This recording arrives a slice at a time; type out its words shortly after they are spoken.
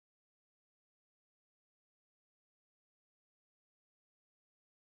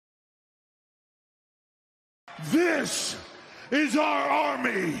This is our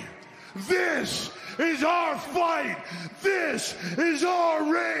army. This is our fight. This is our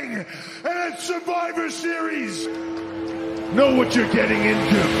ring. And it's Survivor Series. Know what you're getting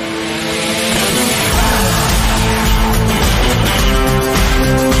into.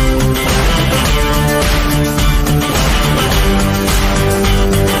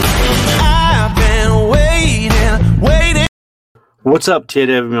 I've been waiting. What's up,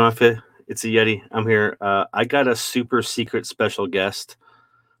 Tita Mafia? It's a Yeti. I'm here. I got a super secret special guest.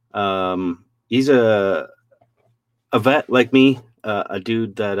 He's a vet like me, a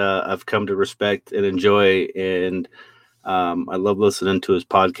dude that I've come to respect and enjoy, and I love listening to his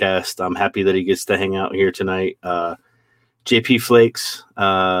podcast. I'm happy that he gets to hang out here tonight. JP Flakes.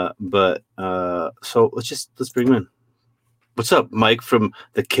 So let's bring him in. What's up, Mike from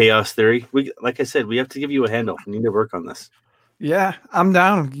the Chaos Theory? Like I said, we have to give you a handle. We need to work on this. Yeah, I'm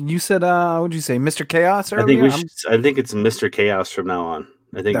down. You said, what'd you say, Mr. Chaos earlier? I think it's Mr. Chaos from now on.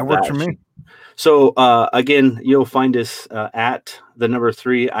 I think that works for me. So, again, you'll find us at the number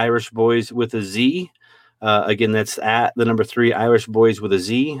 3 Irish Boys with a Z. Again, that's at the number 3 Irish Boys with a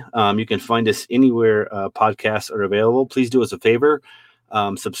Z. You can find us anywhere podcasts are available. Please do us a favor.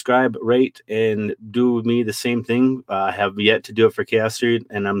 Subscribe, rate, and do me the same thing. I have yet to do it for Chaos Theory,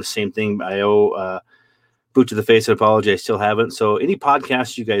 and I'm the same thing. I owe boot to the face and apology. I still haven't. So any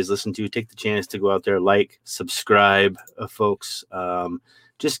podcast you guys listen to, take the chance to go out there, like, subscribe, folks.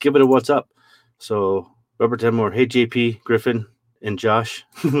 Just give it a what's up. So Robert Denmore, hey JP, Griffin, and Josh.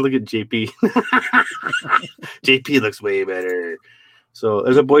 Look at JP. JP looks way better. So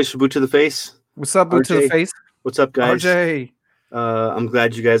there's a boys for boot to the face. What's up, boot RJ. to the face? What's up, guys? RJ. I'm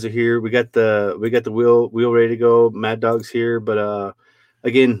glad you guys are here. We got the wheel ready to go. Mad Dog's here, but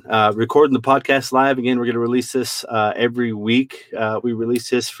again, recording the podcast live. Again, we're going to release this every week. We release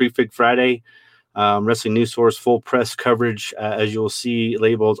this Free Fig Friday. Wrestling News Source full press coverage, as you'll see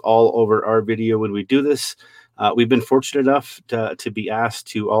labeled all over our video when we do this. We've been fortunate enough to be asked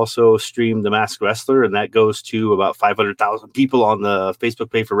to also stream The Masked Wrestler, and that goes to about 500,000 people on the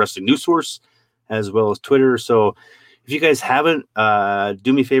Facebook page for Wrestling News Source, as well as Twitter. So if you guys haven't,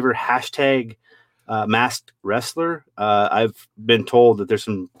 do me a favor, hashtag Masked Wrestler. I've been told that there's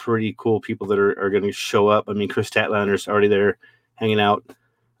some pretty cool people that are going to show up. I mean, Chris Statlander's already there hanging out.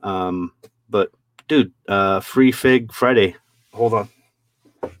 But dude, Free Fig Friday. Hold on.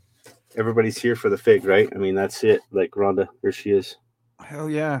 Everybody's here for the fig, right? I mean, that's it. Like Ronda, there she is. Hell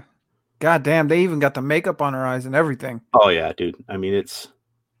yeah. God damn, they even got the makeup on her eyes and everything. Oh yeah, dude. I mean,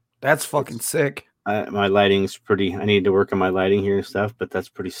 that's fucking sick. My lighting's pretty. I need to work on my lighting here and stuff, but that's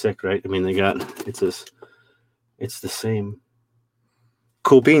pretty sick, right? I mean, it's the same.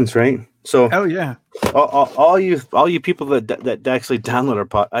 Cool beans, right? So, hell yeah! All you people that actually download our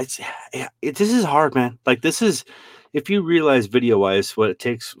pod, this is hard, man. Like this is, if you realize video wise what it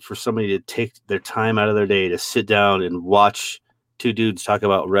takes for somebody to take their time out of their day to sit down and watch two dudes talk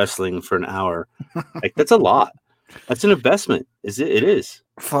about wrestling for an hour, like that's a lot. That's an investment. It is.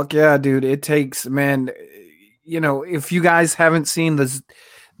 Fuck yeah, dude. It takes, man. You know, if you guys haven't seen this,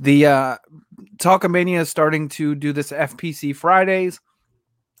 the Talkamania is starting to do this FPC Fridays,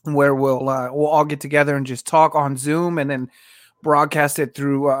 where we'll all get together and just talk on Zoom and then broadcast it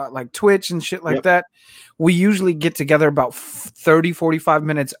through like Twitch and shit like that. We usually get together about 30-45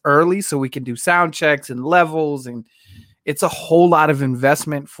 minutes early so we can do sound checks and levels, and it's a whole lot of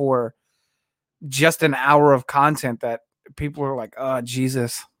investment for just an hour of content that people are like, oh,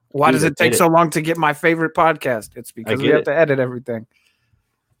 Jesus, why does it take so long to get my favorite podcast? It's because we have to edit everything.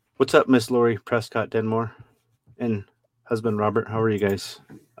 What's up, Miss Lori Prescott Denmore and husband Robert? How are you guys?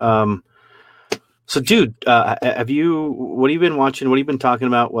 So, dude, what have you been watching? What have you been talking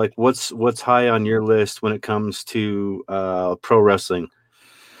about? Like, what's high on your list when it comes to pro wrestling?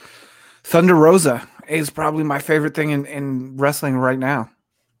 Thunder Rosa is probably my favorite thing in wrestling right now.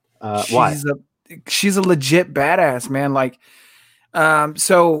 Why? She's a legit badass, man. Like,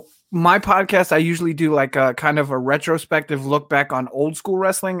 so my podcast, I usually do like a kind of a retrospective look back on old school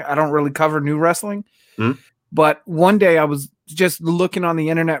wrestling. I don't really cover new wrestling, but one day I was just looking on the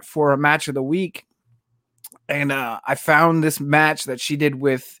internet for a match of the week, and I found this match that she did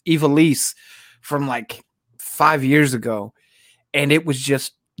with Ivelisse from like 5 years ago, and it was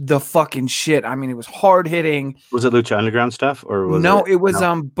just the fucking shit. I mean, it was hard hitting. Was it Lucha Underground stuff, or was it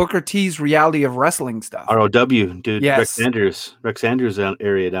was Booker T's Reality of Wrestling stuff? ROW, dude. Yes. Rex Andrews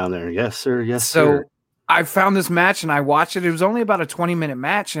area down there. Yes, sir. Yes, so sir. I found this match and I watched it. It was only about a 20-minute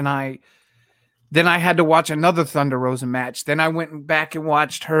match, and then I had to watch another Thunder Rosa match. Then I went back and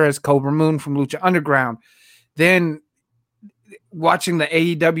watched her as Cobra Moon from Lucha Underground. Then watching the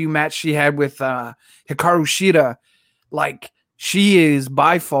AEW match she had with Hikaru Shida, like she is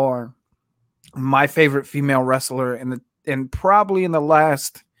by far my favorite female wrestler and probably in the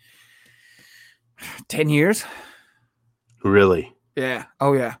last 10 years. Really? Yeah.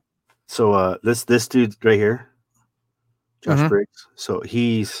 Oh yeah. So this dude right here, Josh Briggs. So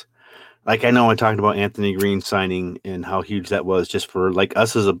he's like, I know I talked about Anthony Green signing and how huge that was just for like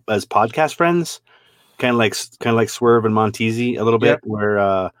us as podcast friends, kind of like Swerve and Montezi a little bit,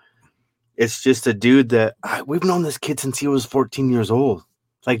 where it's just a dude that we've known this kid since he was 14 years old.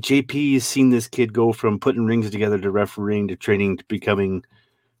 Like JP has seen this kid go from putting rings together to refereeing to training to becoming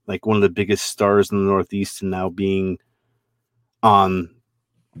like one of the biggest stars in the Northeast and now being on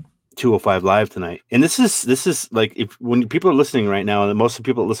 205 Live tonight. And this is like, when people are listening right now, and most of the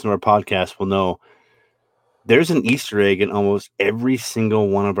people that listen to our podcast will know, there's an Easter egg in almost every single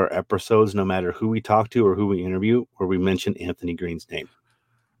one of our episodes, no matter who we talk to or who we interview, where we mention Anthony Green's name.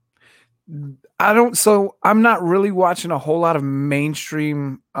 I'm not really watching a whole lot of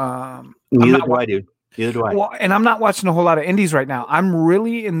mainstream. Neither do I, dude. Neither do I. Well, and I'm not watching a whole lot of indies right now. I'm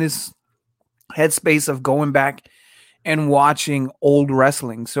really in this headspace of going back and watching old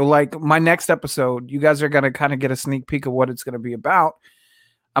wrestling. So like my next episode, you guys are going to kind of get a sneak peek of what it's going to be about.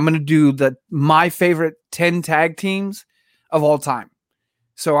 I'm going to do my favorite 10 tag teams of all time.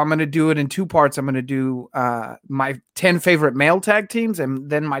 So I'm going to do it in two parts. I'm going to do my 10 favorite male tag teams and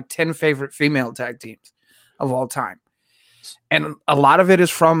then my 10 favorite female tag teams of all time. And a lot of it is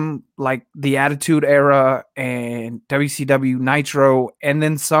from like the Attitude Era and WCW Nitro, and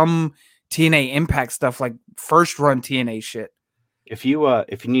then some TNA Impact stuff, like first run TNA shit. If you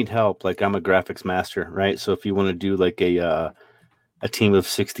need help, like I'm a graphics master, right? So if you want to do like a team of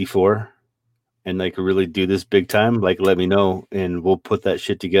 64 and like really do this big time, like let me know and we'll put that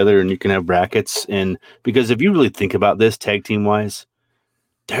shit together and you can have brackets. And because if you really think about this tag team wise,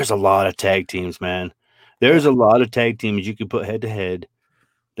 there's a lot of tag teams, man. There's a lot of tag teams you could put head to head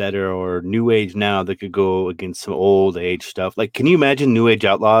that are new age now that could go against some old age stuff. Like, can you imagine New Age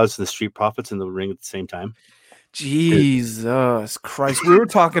Outlaws and the Street Profits in the ring at the same time? Jesus Christ. We were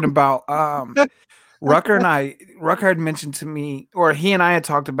talking about Rucker had mentioned to me, or he and I had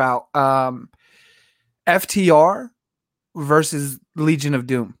talked about FTR versus Legion of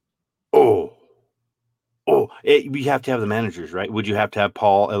Doom. We have to have the managers, right? Would you have to have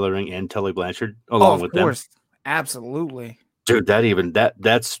Paul Ellering and Tully Blanchard along with them? Of course, absolutely, dude.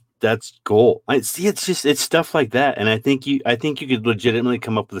 That's goal. It's stuff like that, and I think you could legitimately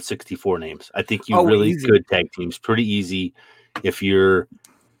come up with 64 names. I think you really could tag teams pretty easy if you're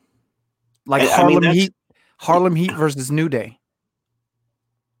like Harlem Heat versus New Day.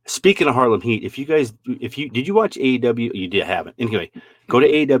 Speaking of Harlem Heat, did you watch AEW? You haven't. Anyway, go to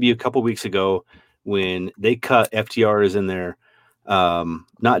AEW a couple weeks ago when they cut FTR is in there.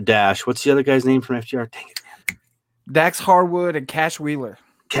 Not Dash. What's the other guy's name from FTR? Dang it, man. Dax Harwood and Cash Wheeler.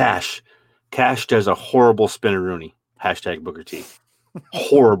 Cash does a horrible spinneroonie. # Booker T.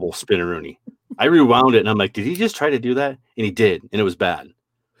 Horrible spinneroonie. I rewound it and I'm like, did he just try to do that? And he did, and it was bad.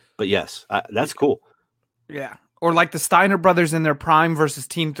 But yes, that's cool. Yeah. Or like the Steiner brothers in their prime versus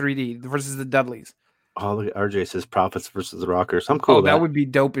Team 3D versus the Dudleys. Oh, look at RJ says Profits versus the Rockers. I'm cool with that would be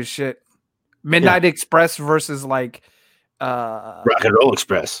dope as shit. Midnight Express versus like Rock and Roll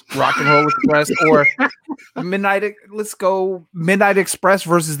Express. Or let's go Midnight Express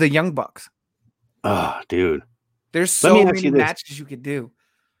versus the Young Bucks. Oh, dude. There's so many matches you could do.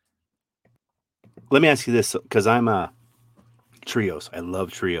 Let me ask you this, because I'm trios. I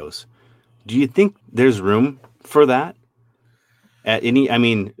love trios. Do you think there's room for that? There's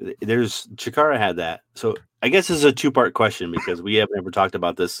Chikara had that. So I guess this is a two-part question because we haven't ever talked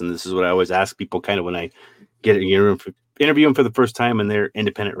about this, and this is what I always ask people kind of when I get an interview them for the first time and they're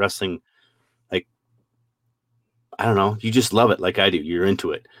independent wrestling. Like, I don't know, you just love it like I do. You're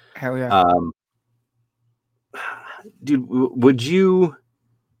into it. Hell yeah. Dude, would you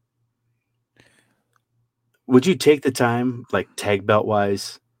take the time, like tag belt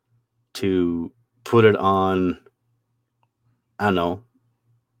wise, to put it on, I don't know,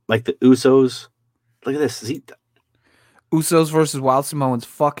 like the Usos? Look at this. Usos versus Wild Samoans.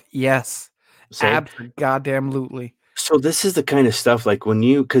 Fuck yes. Goddamn-lutely. So this is the kind of stuff like when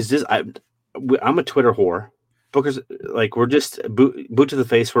you, because I'm a Twitter whore. Booker's like, we're just boot to the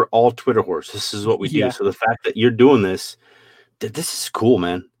face. We're all Twitter whores. This is what we do. So the fact that you're doing this is cool,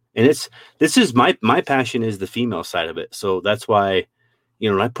 man. And this is my passion is the female side of it. So that's why,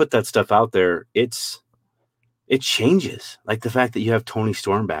 when I put that stuff out there, it changes. Like the fact that you have Toni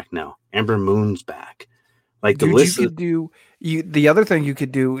Storm back now, Amber Moon's back. Like the list. The other thing you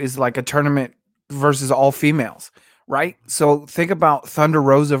could do is like a tournament versus all females. right? So think about Thunder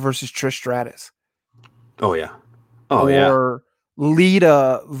Rosa versus Trish Stratus. Oh yeah. Oh yeah. Or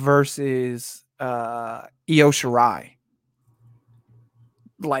Lita versus Io Shirai.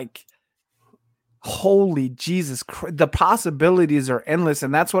 Like, holy Jesus Christ, the possibilities are endless,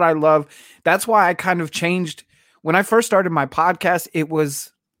 and that's what I love. That's why I kind of changed when I first started my podcast. It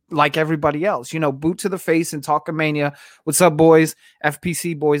was like everybody else, boot to the face and Talkamania. What's up, boys?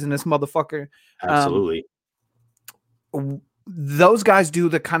 FPC boys and this motherfucker. Absolutely. Those guys do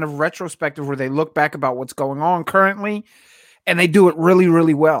the kind of retrospective where they look back about what's going on currently, and they do it really,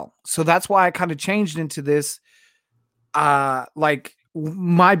 really well. So that's why I kind of changed into this. Like,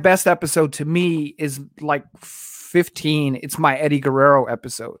 my best episode to me is like 15. It's my Eddie Guerrero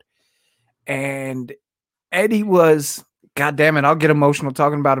episode. And Eddie was, God damn it, I'll get emotional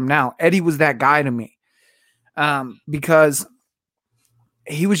talking about him now. Eddie was that guy to me. Because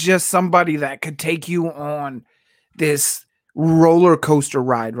he was just somebody that could take you on this roller coaster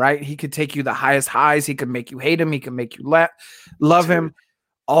ride, right? He could take you the highest highs. He could make you hate him. He could make you love him.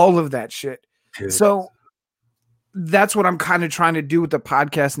 All of that shit. Dude. So that's what I'm kind of trying to do with the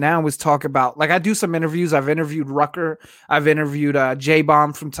podcast now, is talk about, like, I do some interviews. I've interviewed Rucker. I've interviewed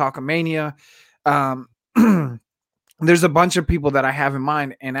J-Bomb from Talkamania. There's a bunch of people that I have in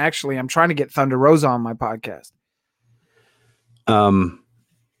mind. And actually, I'm trying to get Thunder Rosa on my podcast.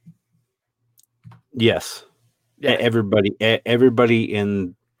 Yes. Yeah. Everybody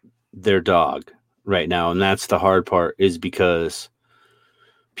in their dog right now. And that's the hard part, is because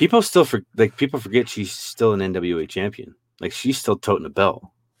people forget she's still an NWA champion. Like, she's still toting a belt.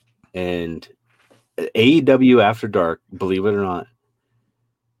 And AEW After Dark, believe it or not,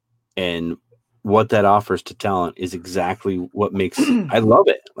 and what that offers to talent is exactly what makes I love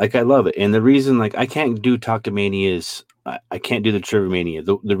it. Like, I love it. And the reason, like, I can't do Talkamanias, I can't do the Trivia.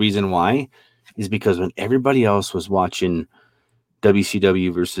 The reason why is because when everybody else was watching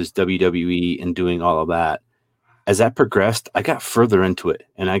WCW versus WWE and doing all of that, as that progressed, I got further into it,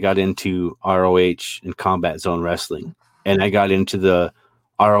 and I got into ROH and Combat Zone Wrestling, and I got into the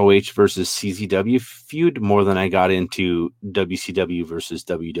ROH versus CZW feud more than I got into WCW versus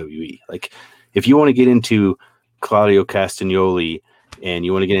WWE. Like, if you want to get into Claudio Castagnoli, and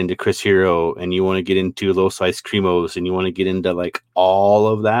you want to get into Chris Hero, and you want to get into Los Ice Cremos, and you want to get into like all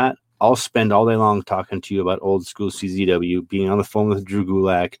of that, I'll spend all day long talking to you about old school CZW, being on the phone with Drew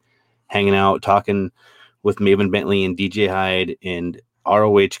Gulak, hanging out, talking with Maven Bentley and DJ Hyde and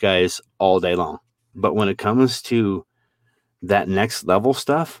ROH guys all day long. But when it comes to that next level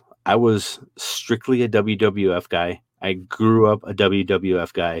stuff, I was strictly a WWF guy. I grew up a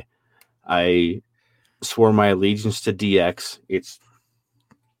WWF guy. I swore my allegiance to DX. It's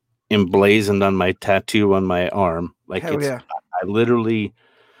emblazoned on my tattoo on my arm. Like,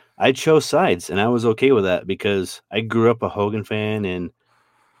 I chose sides, and I was okay with that because I grew up a Hogan fan, and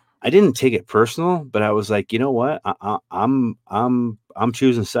I didn't take it personal, but I was like, you know what? I'm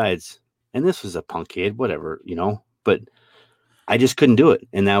choosing sides. And this was a punk kid, whatever, but I just couldn't do it.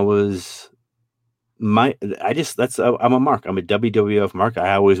 And that was I'm a mark. I'm a WWF mark.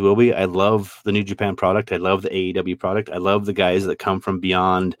 I always will be. I love the New Japan product. I love the AEW product. I love the guys that come from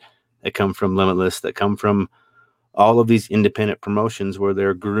Beyond, that come from Limitless, that come from all of these independent promotions where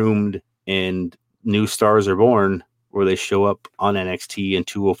they're groomed and new stars are born, where they show up on NXT and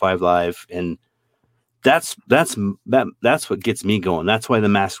 205 Live. And that's what gets me going. That's why the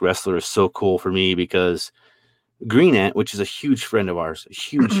Masked Wrestler is so cool for me, because Green Ant, which is a huge friend of ours, a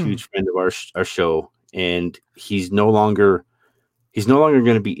huge friend of our show, and he's no longer going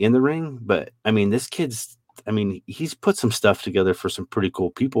to be in the ring. But I mean, he's put some stuff together for some pretty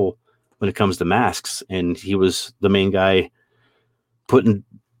cool people when it comes to masks, and he was the main guy putting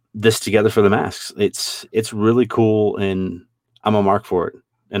this together for the masks. It's really cool, and I'm a mark for it.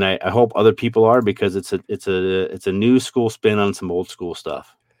 And I hope other people are, because it's a new school spin on some old school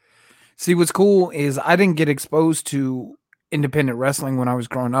stuff. See, what's cool is I didn't get exposed to independent wrestling when I was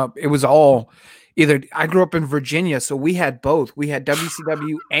growing up. It was all either, I grew up in Virginia, so we had both. We had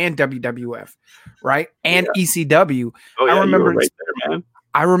WCW and WWF, right? And ECW. Oh, yeah, you were right there, man.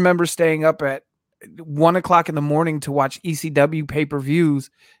 I remember staying up at 1:00 in the morning to watch ECW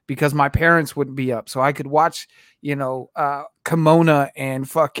pay-per-views because my parents wouldn't be up. So I could watch, Kimona and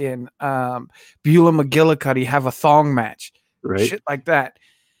fucking Beulah McGillicuddy have a thong match. Right. Shit like that.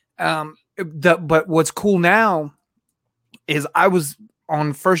 But what's cool now is I was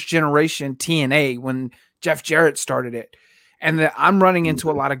on first generation TNA when Jeff Jarrett started it. And I'm running into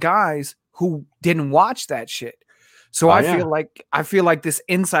a lot of guys who didn't watch that shit. So I feel like this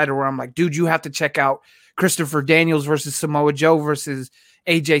insider where I'm like, dude, you have to check out Christopher Daniels versus Samoa Joe versus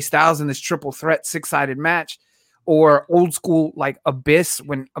AJ Styles in this triple threat 6-sided match. or old school like Abyss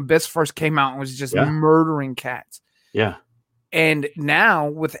when Abyss first came out and was just murdering cats. Yeah. And now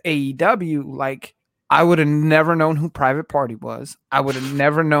with AEW, like I would have never known who Private Party was. I would have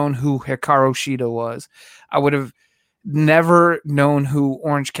never known who Hikaru Shida was. I would have never known who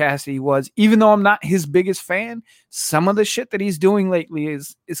Orange Cassidy was. Even though I'm not his biggest fan, some of the shit that he's doing lately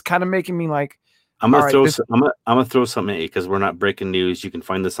is kind of making me like, I'm gonna throw something at you because we're not breaking news. You can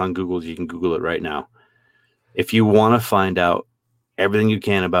find this on Google. You can Google it right now. If you want to find out everything you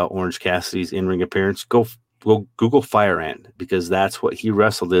can about Orange Cassidy's in-ring appearance, go Google Fire Ant, because that's what he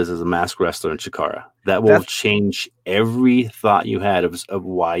wrestled as a masked wrestler in Chikara. That will change every thought you had of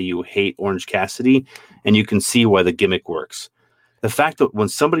why you hate Orange Cassidy, and you can see why the gimmick works. The fact that when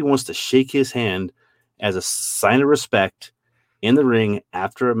somebody wants to shake his hand as a sign of respect in the ring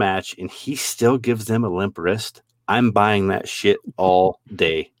after a match, and he still gives them a limp wrist, I'm buying that shit all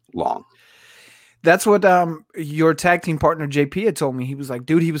day long. That's what your tag team partner JP had told me. He was like,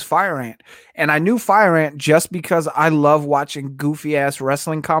 dude, he was Fire Ant. And I knew Fire Ant just because I love watching goofy ass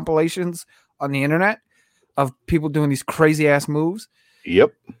wrestling compilations on the internet of people doing these crazy ass moves.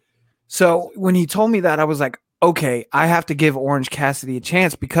 Yep. So when he told me that, I was like, okay, I have to give Orange Cassidy a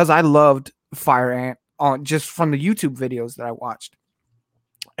chance because I loved Fire Ant just from the YouTube videos that I watched.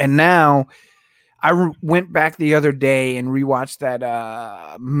 And now I went back the other day and rewatched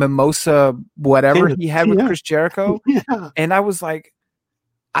that Mimosa whatever he had with Chris Jericho. Yeah. And I was like,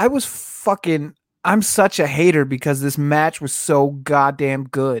 I'm such a hater because this match was so goddamn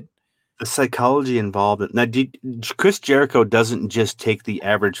good. The psychology involved. Now, Chris Jericho doesn't just take the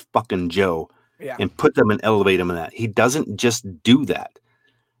average fucking Joe and put them and elevate them in that. He doesn't just do that.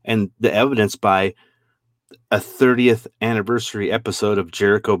 And the evidence by a 30th anniversary episode of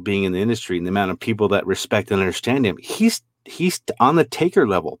Jericho being in the industry and the amount of people that respect and understand him, he's on the Taker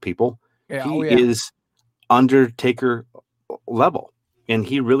level, people. Yeah, he is Undertaker level, and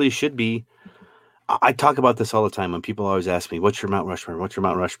he really should be. I talk about this all the time when people always ask me, what's your Mount Rushmore? What's your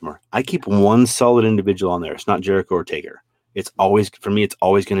Mount Rushmore? I keep one solid individual on there. It's not Jericho or Taker. It's always, for me, it's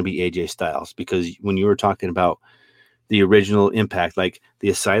always going to be AJ Styles, because when you were talking about the original Impact, like the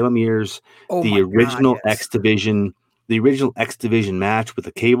Asylum years, the original X Division match with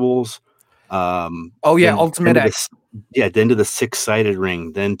the cables. Ultimate X. Then to the 6-sided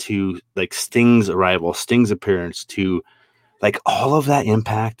ring, then to like Sting's arrival, Sting's appearance, to like all of that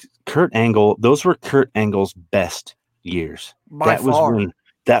Impact. Kurt Angle, those were Kurt Angle's best years. That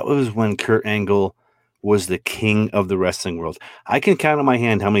was when Kurt Angle was the king of the wrestling world. I can count on my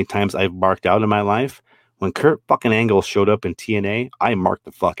hand how many times I've marked out in my life. When Kurt fucking Angle showed up in TNA, I marked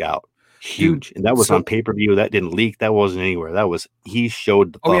the fuck out. Huge. Dude, and that was on pay-per-view. That didn't leak. That wasn't anywhere. He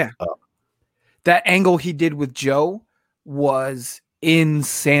showed the fuck up. That angle he did with Joe was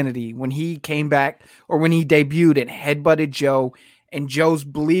insanity. When he came back, or when he debuted and headbutted Joe, and Joe's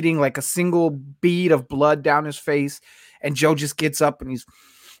bleeding like a single bead of blood down his face, and Joe just gets up and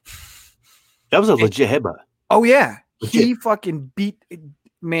that was a legit headbutt. Oh yeah. Legit. He fucking beat,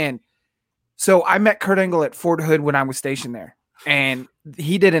 man. So I met Kurt Angle at Fort Hood when I was stationed there, and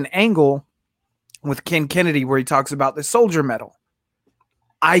he did an angle with Ken Kennedy where he talks about the soldier medal.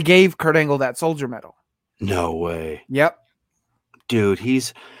 I gave Kurt Angle that soldier medal. No way. Yep. Dude,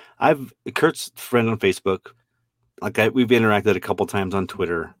 Kurt's friend on Facebook. We've interacted a couple times on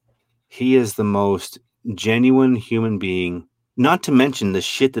Twitter. He is the most genuine human being, not to mention the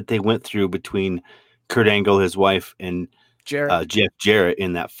shit that they went through between Kurt Angle, his wife, and Jeff Jarrett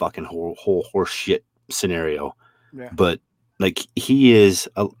in that fucking whole horse shit scenario. Yeah. But like, he is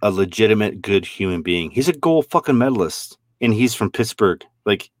a legitimate good human being. He's a gold fucking medalist, and he's from Pittsburgh.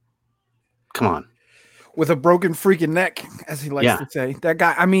 Like, come on. With a broken freaking neck, as he likes to say. That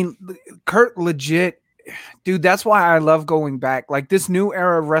guy, I mean, Kurt legit, dude, that's why I love going back. Like, this new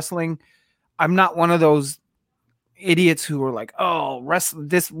era of wrestling, I'm not one of those idiots who are like, oh,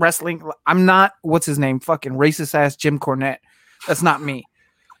 wrestling. I'm not, what's his name? Fucking racist ass Jim Cornette. That's not me.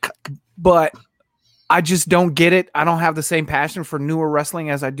 But I just don't get it. I don't have the same passion for newer wrestling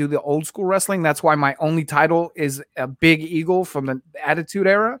as I do the old school wrestling. That's why my only title is a Big Eagle from the Attitude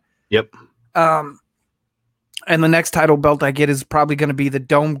Era. Yep. And the next title belt I get is probably going to be the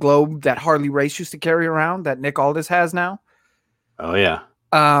Dome Globe that Harley Race used to carry around that Nick Aldis has now. Oh, yeah.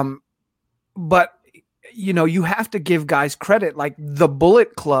 But, you know, you have to give guys credit. Like the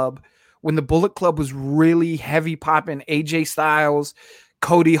Bullet Club, when the Bullet Club was really heavy popping, AJ Styles,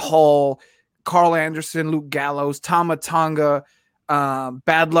 Cody Hall, Carl Anderson, Luke Gallows, Tama Tonga,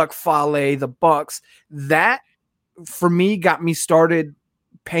 Bad Luck Fale, the Bucks, that for me got me started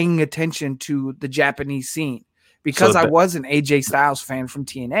paying attention to the Japanese scene because I was an AJ Styles fan from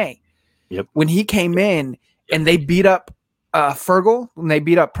TNA. Yep. When he came in and they beat up Fergal, when they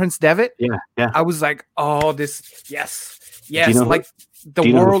beat up Prince Devitt. Yeah, yeah. I was like, oh, yes. Know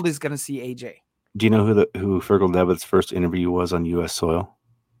the world is going to see AJ. Do you know who Fergal Devitt's first interview was on U.S. soil?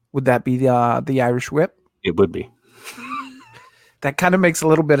 Would that be the Irish Whip? It would be. That kind of makes a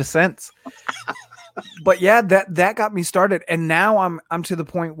little bit of sense. But yeah, that got me started, and now I'm to the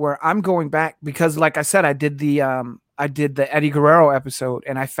point where I'm going back because, like I said, I did the Eddie Guerrero episode,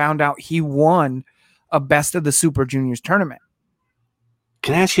 and I found out he won a Best of the Super Juniors tournament.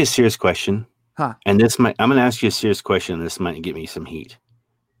 Can I ask you a serious question? Huh? And I'm going to ask you a serious question. And this might get me some heat.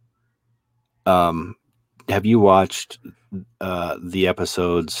 Have you watched the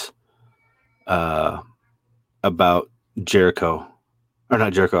episodes about Jericho? Or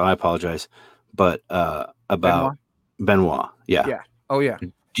not Jericho, I apologize. But about Benoit. Yeah. Yeah. Oh, yeah.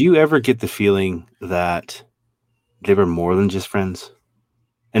 Do you ever get the feeling that they were more than just friends?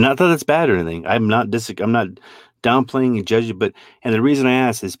 And not that it's bad or anything. I'm not downplaying and judging, and the reason I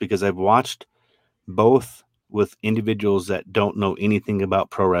ask is because I've watched both with individuals that don't know anything about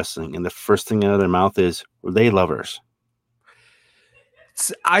pro wrestling, and the first thing out of their mouth is, were they lovers?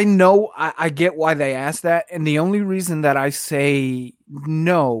 I know, I get why they ask that, and the only reason that I say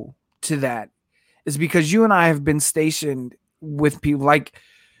no to that is because you and I have been stationed with people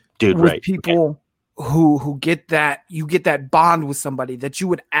people who get that, you get that bond with somebody that you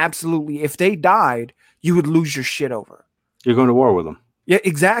would absolutely, if they died, you would lose your shit over. You're going to war with them. Yeah,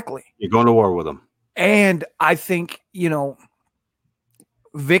 exactly. You're going to war with them. And I think,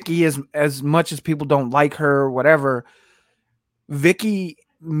 Vicky, as much as people don't like her or whatever, Vicky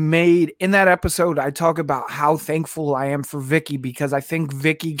made, in that episode, I talk about how thankful I am for Vicky, because I think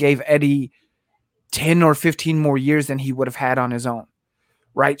Vicky gave Eddie 10 or 15 more years than he would have had on his own,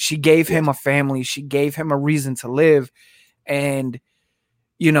 right? She gave him a family. She gave him a reason to live. And,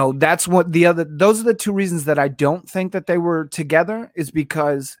 that's what those are the two reasons that I don't think that they were together, is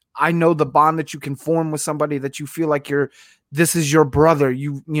because I know the bond that you can form with somebody that you feel like this is your brother.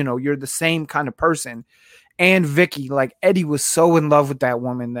 You're the same kind of person. And Vicky, like Eddie was so in love with that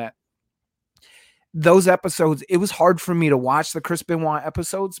woman that those episodes, it was hard for me to watch the Chris Benoit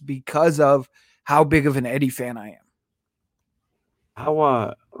episodes because of how big of an Eddie fan I am.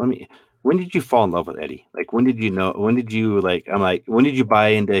 When did you fall in love with Eddie? Like, when did you know, when did you buy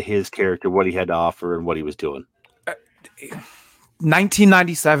into his character, what he had to offer and what he was doing?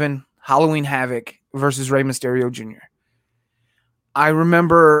 1997 Halloween Havoc versus Rey Mysterio Jr. I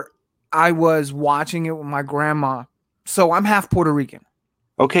remember I was watching it with my grandma. So I'm half Puerto Rican.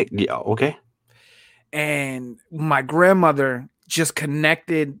 Okay. Yeah. Okay. And my grandmother just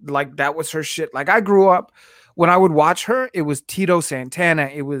connected, like that was her shit. Like I grew up, when I would watch her, it was Tito Santana,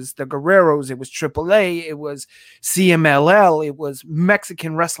 it was the Guerreros, it was AAA, it was CMLL, it was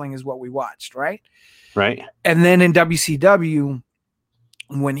Mexican wrestling is what we watched, right? Right. And then in WCW,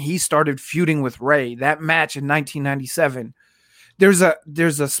 when he started feuding with Ray, that match in 1997, there's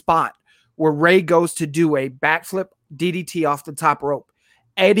a spot where Ray goes to do a backflip DDT off the top rope.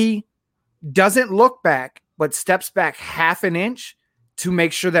 Eddie doesn't look back, but steps back half an inch to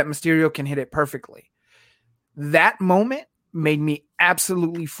make sure that Mysterio can hit it perfectly. That moment made me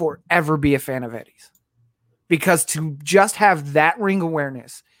absolutely forever be a fan of Eddie's, because to just have that ring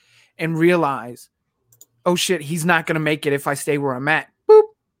awareness and realize, oh shit, he's not going to make it if I stay where I'm at. Boop.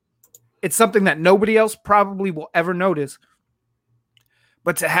 It's something that nobody else probably will ever notice.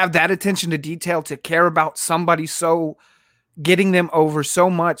 But to have that attention to detail, to care about somebody, so getting them over so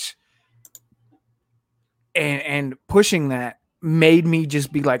much and pushing that, made me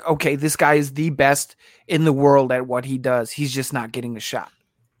just be like, okay, this guy is the best in the world at what he does. He's just not getting a shot.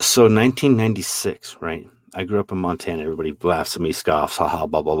 So 1996, right? I grew up in Montana. Everybody laughs at me, scoffs, haha,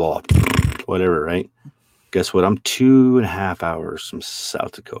 blah, blah, blah, whatever, right? Guess what? I'm 2.5 hours from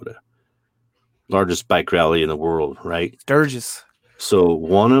South Dakota. Largest bike rally in the world, right? Sturgis. So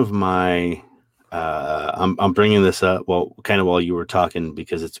one of my, I'm bringing this up, well, kind of while you were talking,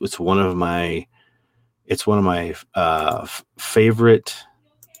 because it's one of my favorite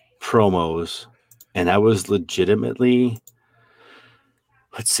promos, and I was legitimately,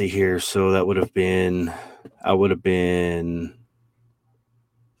 let's see here. So I would have been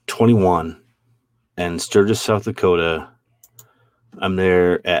 21, and Sturgis, South Dakota. I'm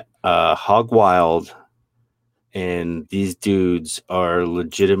there at Hog Wild, and these dudes are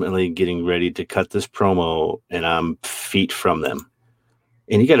legitimately getting ready to cut this promo, and I'm feet from them.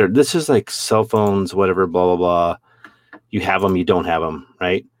 And this is like cell phones, whatever, blah, blah, blah. You have them, you don't have them,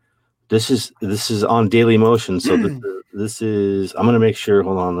 right? This is on Daily Motion. So this is, I'm going to make sure,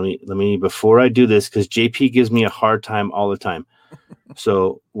 hold on, let me, before I do this, because JP gives me a hard time all the time.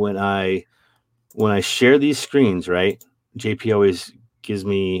 So when I when I share these screens, right, JP always gives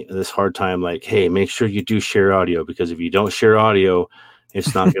me this hard time, like, hey, make sure you do share audio, because if you don't share audio,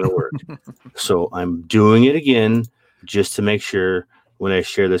 it's not going to work. So I'm doing it again just to make sure when I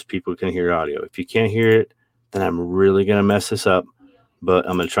share this, people can hear audio. If you can't hear it, then I'm really going to mess this up. But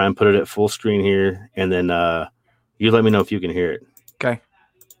I'm going to try and put it at full screen here, and then you let me know if you can hear it. Okay.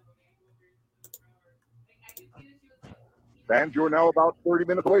 And you're now about 30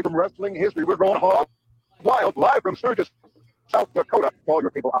 minutes away from wrestling history. We're going hog wild live from Sturgis, South Dakota. Call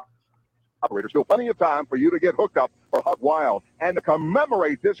your cable operator. Still plenty of time for you to get hooked up for Hog Wild. And to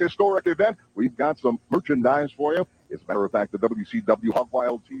commemorate this historic event, we've got some merchandise for you. As a matter of fact, the WCW Hog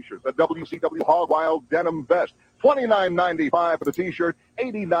Wild t-shirt, the WCW Hog Wild denim vest, $29.95 for the t-shirt,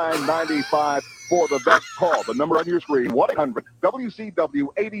 $89.95 for the vest. Call the number on your screen,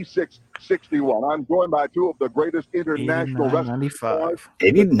 1-800-WCW-8661. I'm joined by two of the greatest international wrestlers.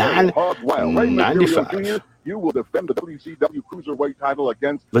 89.95. You will defend the WCW Cruiserweight title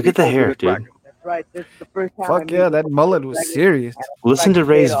against. Look at the hair, dude. That's right. This is the first time. Fuck yeah, that mullet was serious. Listen to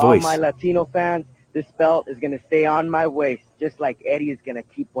Ray's voice. All my Latino fans, this belt is going to stay on my waist, just like Eddie is going to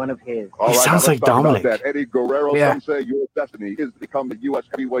keep one of his. He sounds like Dominic. Eddie Guerrero, Yeah. some say your destiny is to become the U.S.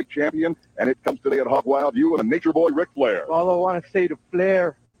 heavyweight champion, and it comes today at Hog Wild, you and the Nature Boy Ric Flair. All I want to say to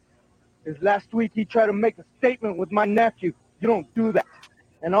Flair is last week he tried to make a statement with my nephew. You don't do that.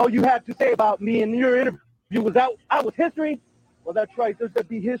 And all you had to say about me in your interview was I was history. Well, that's right. There's going to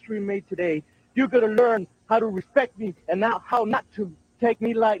be history made today. You're going to learn how to respect me and now how not to take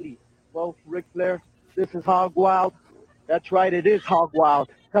me lightly. Well, Ric Flair, this is Hog Wild. That's right, it is Hog Wild.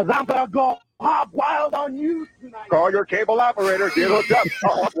 Because I'm going to go Hog Wild on you tonight. Call your cable operator. Get hooked up.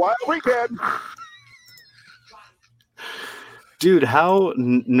 Hog Wild weekend. Dude, how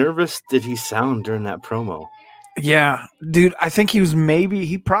nervous did he sound during that promo? Yeah, dude, I think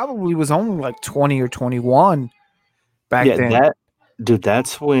he probably was only like 20 or 21 back then.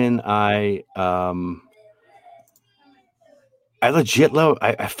 That's when I legit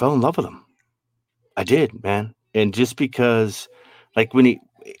I fell in love with him. I did, man. And just because, like, when it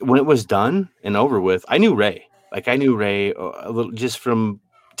was done and over with, I knew Ray. Like, I knew Ray a little just from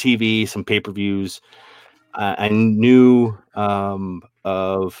TV, some pay-per-views. I knew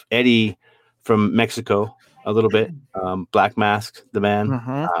of Eddie from Mexico a little bit. Black Mask, the man.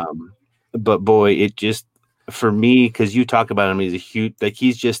 Mm-hmm. But boy, it just, for me, because you talk about him, he's a huge, like,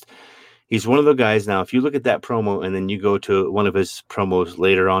 he's one of the guys. Now, if you look at that promo and then you go to one of his promos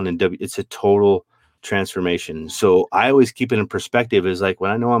later on in it's a total transformation. So I always keep it in perspective, is like,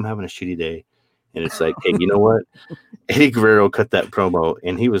 when I know I'm having a shitty day and it's like, hey, you know what? Eddie Guerrero cut that promo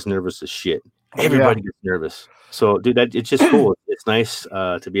and he was nervous as shit. Everybody gets nervous. So, dude, it's just cool. It's nice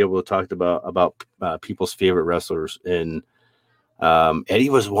to be able to talk about people's favorite wrestlers. And Eddie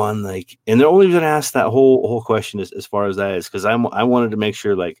was one, like, and they're only going to ask that whole question as far as that is, because I wanted to make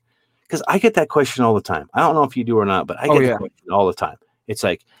sure, like, because I get that question all the time. I don't know if you do or not, but I get the question all the time. It's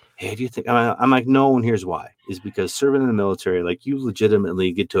like, hey, do you think I'm like, no, and here's why. Is because serving in the military, like, you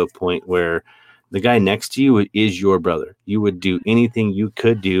legitimately get to a point where the guy next to you is your brother. You would do anything you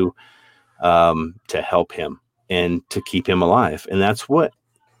could do to help him and to keep him alive. And that's what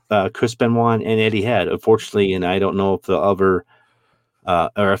Chris Benoit and Eddie had, unfortunately. And I don't know if they'll ever,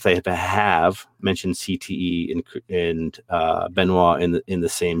 or if they have mentioned CTE and Benoit in the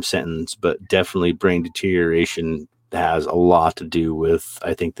same sentence, but definitely brain deterioration has a lot to do with,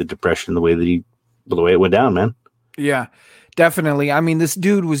 I think, the depression, the way it went down, man. Yeah, Definitely. I mean, this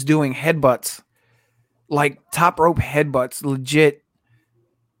dude was doing headbutts, like top rope headbutts, legit,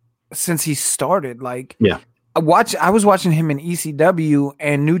 since he started. Like, yeah, I was watching him in ECW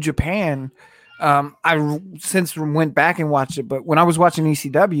and New Japan. I since went back and watched it, but when I was watching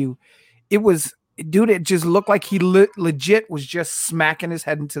ECW, it just looked like he legit was just smacking his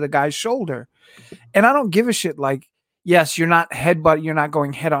head into the guy's shoulder. And I don't give a shit. Like, yes, you're not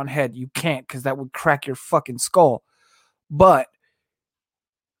going head on head. You can't, because that would crack your fucking skull. But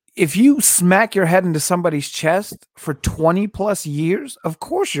if you smack your head into somebody's chest for 20 plus years, of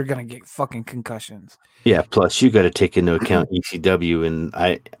course you're going to get fucking concussions. Yeah. Plus you got to take into account ECW. And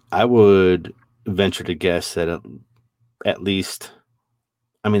I would venture to guess that at least,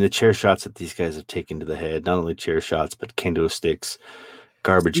 I mean, the chair shots that these guys have taken to the head, not only chair shots, but kendo sticks,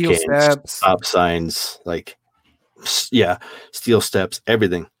 garbage Steel cans, steps. stop signs, like, yeah, steel steps,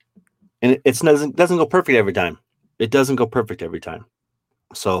 everything. And it doesn't go perfect every time. It doesn't go perfect every time.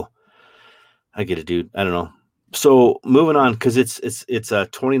 So I get it, dude. I don't know. So moving on, because it's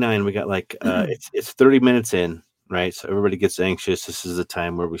 29. We got like it's 30 minutes in, right? So everybody gets anxious. This is the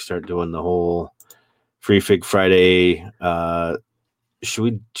time where we start doing the whole Free Fig Friday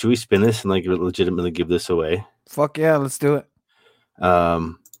should we spin this and like legitimately give this away? Fuck yeah, let's do it.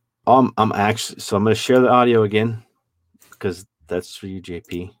 I'm actually, so I'm going to share the audio again because that's for you,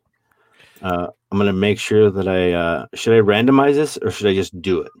 JP. I'm going to make sure that should I randomize this or should I just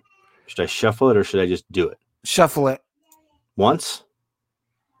do it? Should I shuffle it or should I just do it? Shuffle it. Once?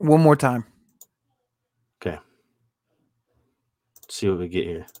 One more time. Okay. Let's see what we get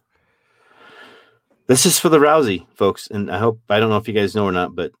here. This is for the Rousey, folks, and I don't know if you guys know or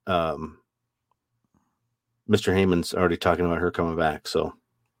not, but Mr. Heyman's already talking about her coming back, so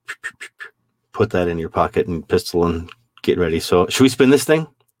put that in your pocket and pistol and get ready. So should we spin this thing?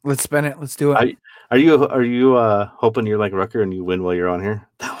 Let's spin it. Let's do it. Are you hoping you're like Rucker and you win while you're on here?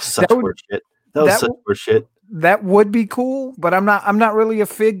 That was such horse shit. That was such horse shit. That would be cool, but I'm not really a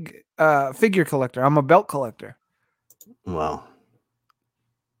figure collector. I'm a belt collector. Wow.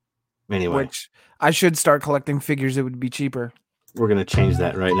 Anyway, which I should start collecting figures. It would be cheaper. We're gonna change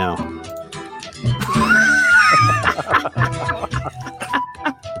that right now.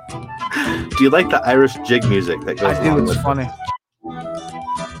 Do you like the Irish jig music that goes? I do. It's funny.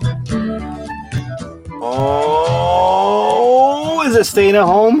 Oh, is it staying at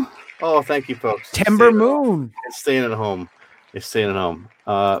home? Oh, thank you, folks. Timber Moon. It's staying at home. It's staying at home.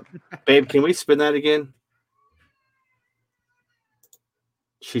 Babe, can we spin that again?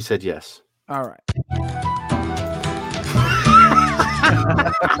 She said yes. All right.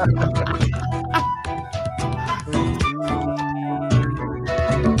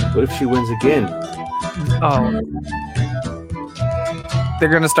 What if she wins again? Oh. They're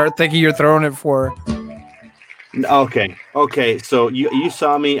going to start thinking you're throwing it for her. Okay. So you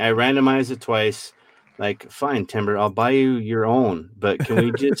saw me. I randomized it twice. Like, fine, Timber, I'll buy you your own. But can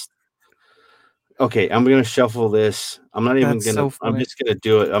we just... Okay, I'm going to shuffle this. I'm not even going to... I'm just going to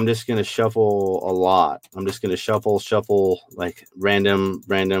do it. I'm just going to shuffle a lot. I'm just going to shuffle, like, random.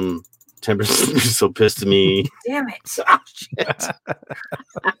 Timber's so pissed at me. Damn it. Oh, shit.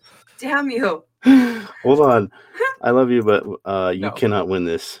 Damn you. Hold on. I love you, but you cannot win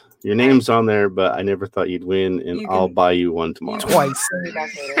this. Your name's on there, but I never thought you'd win, and I'll buy you one tomorrow. Twice.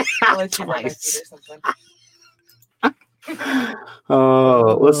 I'll let you buy or something.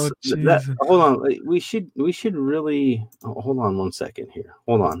 Hold on. We should really hold on 1 second here.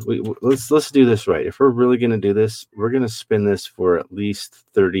 Hold on. Let's do this right. If we're really gonna do this, we're gonna spin this for at least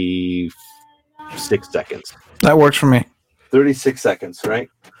 36 seconds. That works for me. 36 seconds, right?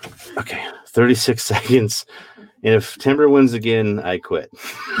 Okay, 36 seconds. And if Timber wins again, I quit.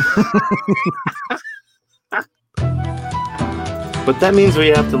 But that means we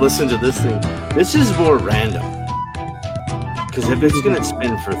have to listen to this thing. This is more random. Because if it's going to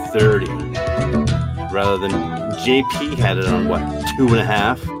spin for 30, rather than JP had it on, what,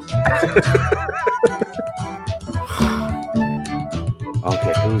 2.5?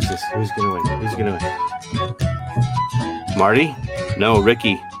 Okay, who's this? Who's going to win? Marty? No,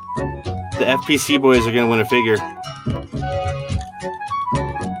 Ricky. The FPC boys are going to win a figure.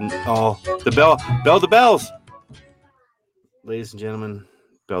 Oh, the bells. Ladies and gentlemen,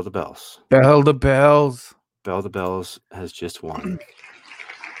 Bell the Bells. Bell the Bells. Bell the Bells has just won.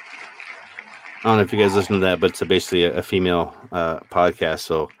 I don't know if you guys listen to that, but it's basically a female podcast.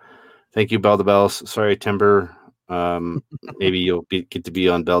 So thank you, Bell the Bells. Sorry, Timber. Maybe you'll get to be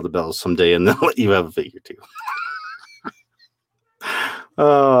on Bell the Bells someday, and they'll let you have a figure too.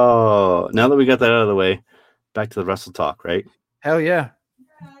 Oh, now that we got that out of the way, back to the wrestle talk, right? Hell yeah.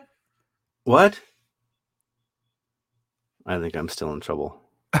 What? I think I'm still in trouble.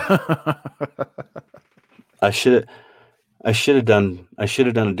 I should have done a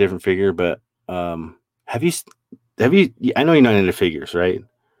different figure, but have you I know you're not into figures, right?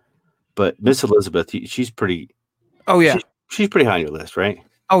 But Miss Elizabeth, she's pretty. Oh yeah, she's pretty high on your list, right?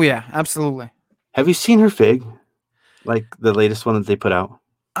 Oh yeah, absolutely. Have you seen her fig? Like the latest one that they put out?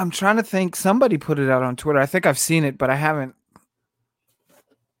 I'm trying to think. Somebody put it out on Twitter. I think I've seen it, but I haven't.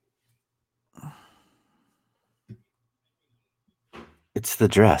 It's the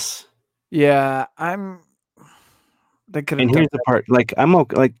dress. Yeah, They could. And here's the part. Like I'm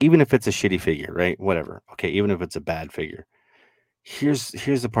okay. Like even if it's a shitty figure, right? Whatever. Okay, even if it's a bad figure. Here's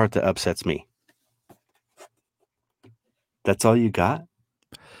the part that upsets me. That's all you got?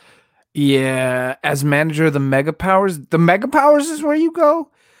 Yeah, as manager of the Mega Powers is where you go?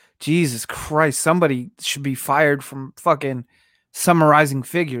 Jesus Christ, somebody should be fired from fucking summarizing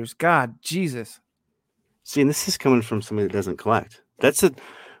figures. God, Jesus. See, and this is coming from somebody that doesn't collect.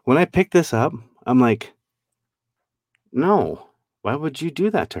 When I picked this up, I'm like, no, why would you do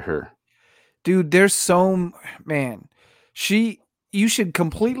that to her? Dude, you should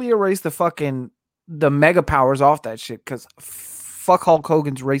completely erase the Mega Powers off that shit, because Fuck Hulk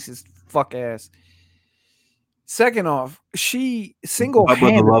Hogan's racist fuck ass. Second off, she Bubba the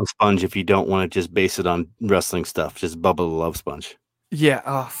single-handed. Love Sponge. If you don't want to just base it on wrestling stuff, just Bubba the Love Sponge. Yeah,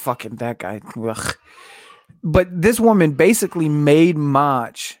 oh fucking that guy. Ugh. But this woman basically made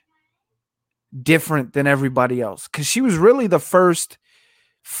Mach different than everybody else because she was really the first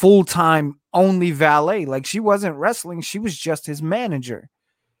full-time only valet. Like, she wasn't wrestling, she was just his manager.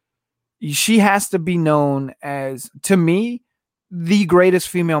 She has to be known as, to me, the greatest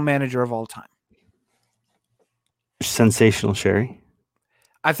female manager of all time. Sensational Sherry.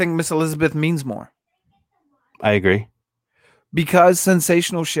 I think Miss Elizabeth means more. I agree. Because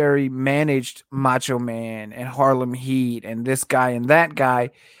Sensational Sherry managed Macho Man and Harlem Heat and this guy and that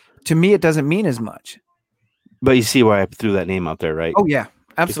guy, to me, it doesn't mean as much. But you see why I threw that name out there, right? Oh, yeah,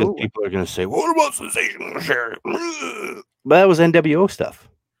 absolutely. Because people are going to say, what about Sensational Sherry? But that was NWO stuff,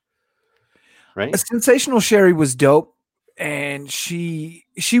 right? Sensational Sherry was dope, and she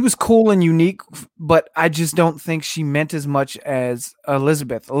was cool and unique, but I just don't think she meant as much as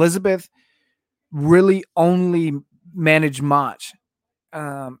Elizabeth. Elizabeth really only managed Mach.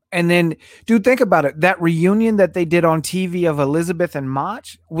 And then, dude, think about it. That reunion that they did on TV of Elizabeth and Mach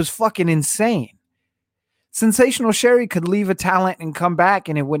was fucking insane. Sensational Sherry could leave a talent and come back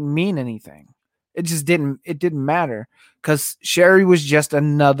and it wouldn't mean anything. It didn't matter because Sherry was just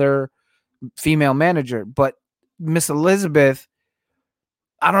another female manager. But Miss Elizabeth,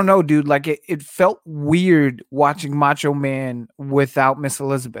 I don't know, dude. Like, it felt weird watching Macho Man without Miss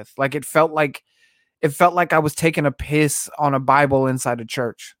Elizabeth. Like, it felt like I was taking a piss on a Bible inside a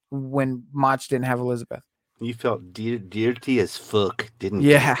church when Mach didn't have Elizabeth. You felt dirty as fuck, didn't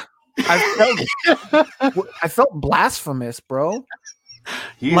you? Yeah. I felt blasphemous, bro.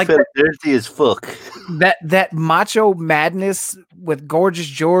 You like felt dirty as fuck. That Macho Madness with Gorgeous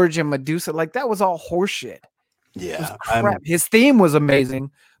George and Medusa, like, that was all horseshit. Yeah. Crap. His theme was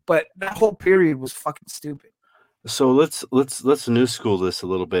amazing, but that whole period was fucking stupid. So let's new school this a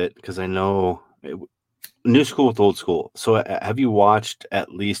little bit, because I know new school with old school. So have you watched at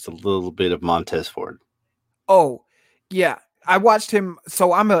least a little bit of Montez Ford? Oh, yeah. I watched him.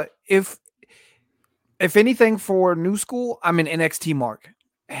 So if anything for new school, I'm an NXT mark.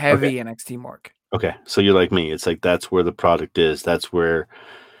 Heavy NXT mark. Okay. So you're like me. It's like that's where the product is. That's where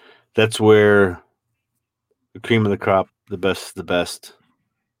the cream of the crop, the best.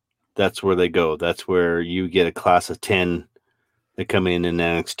 That's where they go. That's where you get a class of 10 that come in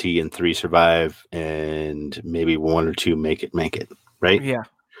NXT and 3 survive and maybe 1 or 2 make it, right? Yeah.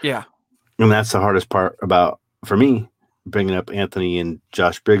 Yeah. And that's the hardest part for me, bringing up Anthony and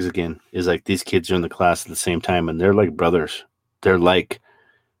Josh Briggs again, is like these kids are in the class at the same time and they're like brothers. They're like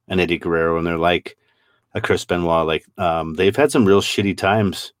an Eddie Guerrero and they're like a Chris Benoit. Like they've had some real shitty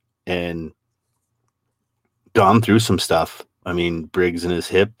times and gone through some stuff. I mean, Briggs and his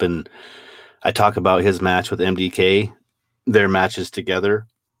hip, and I talk about his match with MDK, their matches together.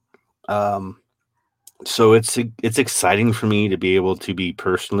 So it's exciting for me to be able to be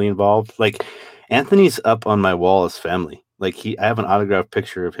personally involved. Like, Anthony's up on my wall as family. Like, I have an autographed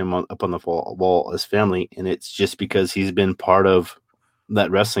picture of him up on the wall as family, and it's just because he's been part of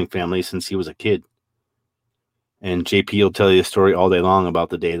that wrestling family since he was a kid. And JP will tell you a story all day long about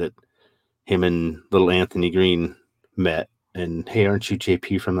the day that him and little Anthony Green met. And, hey, aren't you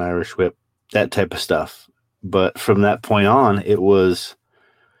JP from the Irish Whip? That type of stuff. But from that point on, it was,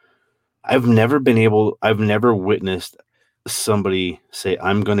 I've never witnessed somebody say,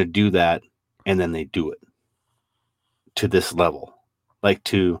 I'm going to do that, and then they do it to this level. Like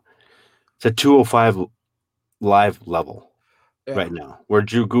it's a 205 live level right now, where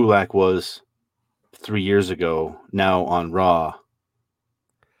Drew Gulak was 3 years ago, now on Raw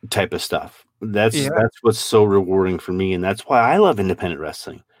type of stuff. That's what's so rewarding for me, and that's why I love independent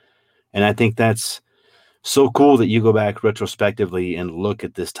wrestling. And I think that's so cool that you go back retrospectively and look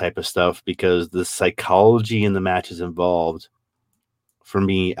at this type of stuff, because the psychology in the matches involved for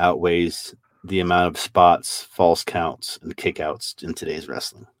me outweighs the amount of spots, false counts, and kickouts in today's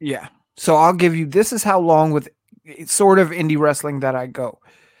wrestling. Yeah. So I'll give you, this is how long with sort of indie wrestling that I go.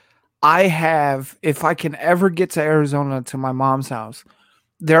 I have, if I can ever get to Arizona to my mom's house,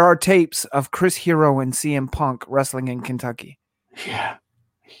 there are tapes of Chris Hero and CM Punk wrestling in Kentucky. Yeah.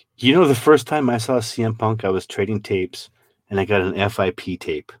 You know, the first time I saw CM Punk, I was trading tapes, and I got an FIP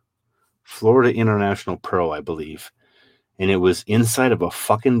tape. Florida International Pro, I believe. And it was inside of a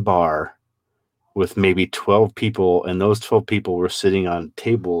fucking bar with maybe 12 people, and those 12 people were sitting on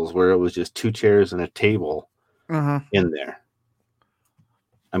tables where it was just 2 chairs and a table in there.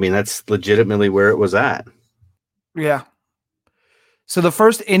 I mean, that's legitimately where it was at. Yeah. So the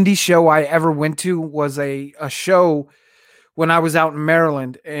first indie show I ever went to was a show when I was out in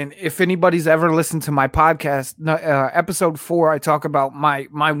Maryland. And if anybody's ever listened to my podcast, episode 4, I talk about my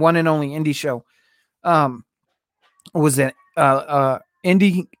one and only indie show. Was an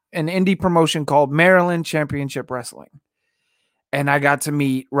indie promotion called Maryland Championship Wrestling. And I got to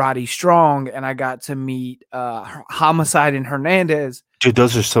meet Roddy Strong, and I got to meet Homicide and Hernandez. Dude,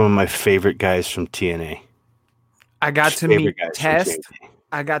 those are some of my favorite guys from TNA. I got to meet Test.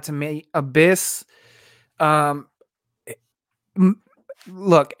 I got to meet Abyss.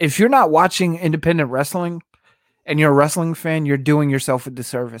 Look, if you're not watching independent wrestling and you're a wrestling fan, you're doing yourself a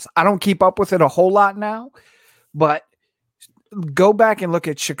disservice. I don't keep up with it a whole lot now, but go back and look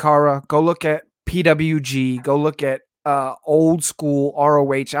at Shikara. Go look at PWG. Go look at old school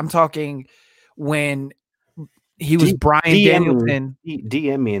ROH. I'm talking when he was Brian Danielson.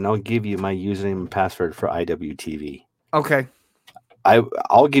 DM me and I'll give you my username and password for IWTV. Okay.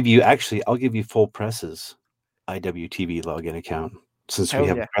 I'll give you full press's IWTV login account since we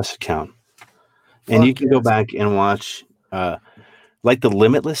have a press account. And you can go back and watch like the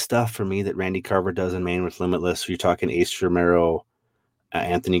Limitless stuff for me that Randy Carver does in Maine with Limitless. You're talking Ace Romero,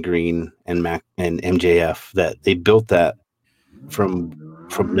 Anthony Green, and MJF, that they built that from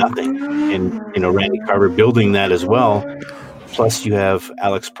nothing. And Randy Carver building that as well. Plus you have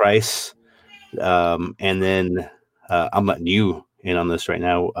Alex Price, and then I'm letting you in on this right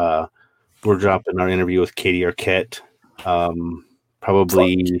now. We're dropping our interview with Katie Arquette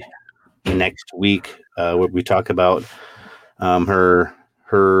probably next week, where we talk about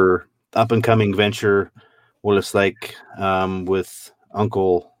her up and coming venture, what it's like with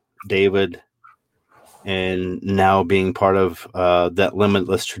Uncle David, and now being part of that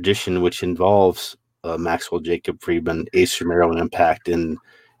Limitless tradition, which involves Maxwell Jacob Friedman, Ace Romero and Impact, and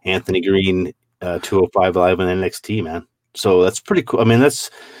Anthony Green, 205 Live and NXT, man. So that's pretty cool. I mean, that's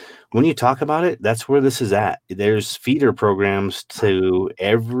when you talk about it, that's where this is at. There's feeder programs to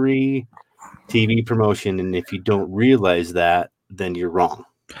every TV promotion, and if you don't realize that, then you're wrong.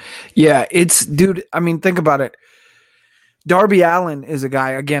 Yeah, dude, I mean, think about it. Darby Allin is a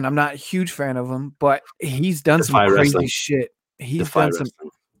guy, again, I'm not a huge fan of him, but he's done some crazy shit. He's done some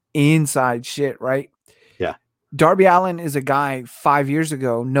inside shit, right? Yeah. Darby Allin is a guy 5 years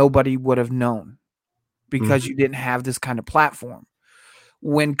ago nobody would have known because you didn't have this kind of platform.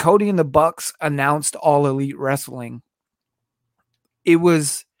 When Cody and the Bucks announced All Elite Wrestling, it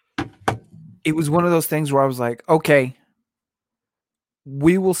was one of those things where I was like, okay,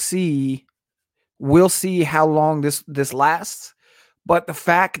 we'll see how long this lasts. But the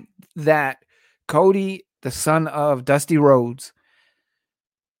fact that Cody, the son of Dusty Rhodes,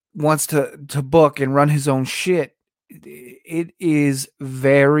 wants to book and run his own shit, it is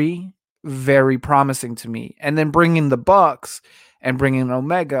very, very promising to me. And then bringing the Bucks and bringing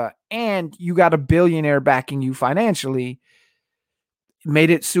Omega, and you got a billionaire backing you financially, made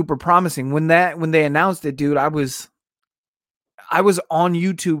it super promising. When they announced it, dude, I was on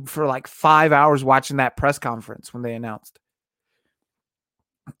YouTube for like 5 hours watching that press conference when they announced.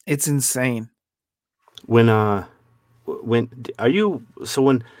 It's insane. When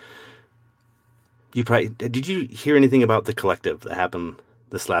you probably, did you hear anything about the collective that happened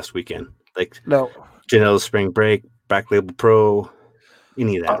this last weekend? Like, no, Janelle's Spring Break, Back Label Pro,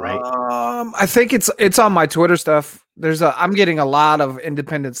 any of that, right? I think it's on my Twitter stuff. I'm getting a lot of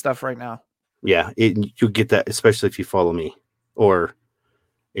independent stuff right now. Yeah, you get that, especially if you follow me, or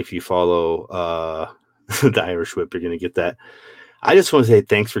if you follow the Irish Whip, you're gonna get that. I just want to say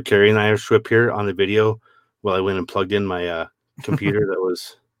thanks for carrying the Irish Whip here on the video while I went and plugged in my computer that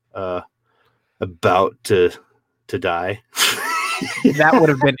was about to die. That would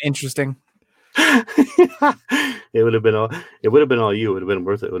have been interesting. It would have been all you. It would have been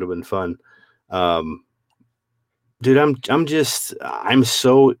worth it. It would have been fun. Dude,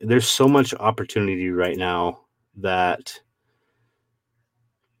 there's so much opportunity right now that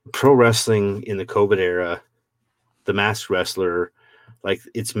pro wrestling in the COVID era, the masked wrestler, like,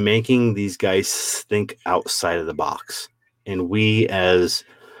 it's making these guys think outside of the box. And we as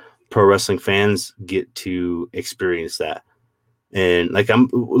pro wrestling fans get to experience that. And like, I'm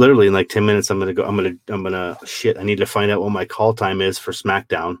literally in like 10 minutes, I'm going to shit. I need to find out what my call time is for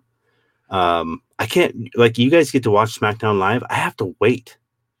SmackDown. I can't, like, you guys get to watch SmackDown live. I have to wait.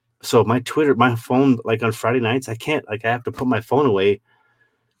 So my phone, like on Friday nights, I have to put my phone away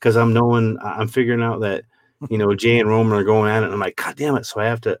because I'm figuring out that, Jay and Roman are going at it. And I'm like, God damn it. So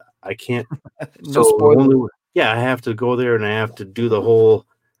I can't. No spoiler. I have to go there and I have to do the whole,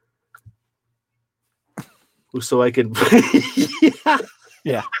 so I could,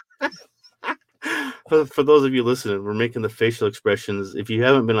 yeah. For those of you listening, we're making the facial expressions. If you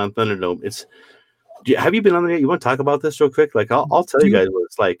haven't been on Thunderdome, it's Have you been on there? You want to talk about this real quick? Like, I'll tell you guys what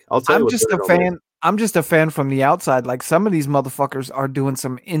it's like. I'll tell you I'm what just a Thunderdome is. fan. I'm just a fan from the outside. Like some of these motherfuckers are doing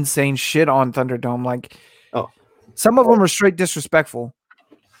some insane shit on Thunderdome. Like, some of them are straight disrespectful,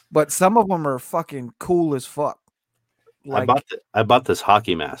 but some of them are fucking cool as fuck. Like, I bought this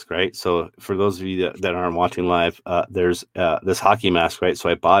hockey mask, right? So for those of you that aren't watching live, there's this hockey mask, right? So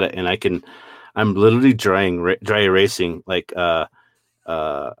I bought it, and I'm literally dry erasing like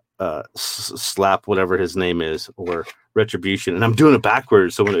slap whatever his name is or retribution, and I'm doing it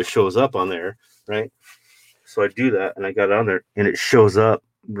backwards. So when it shows up on there, right? So I do that, and I got it on there, and it shows up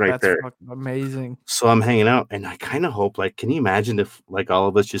that's there. fucking amazing. So I'm hanging out, and I kind of hope, like, can you imagine if like all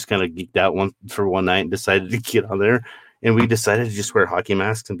of us just kind of geeked out one night and decided to get on there, and we decided to just wear hockey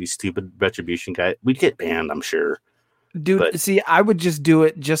masks and be stupid retribution guy? We'd get banned, I'm sure. Dude, see, I would just do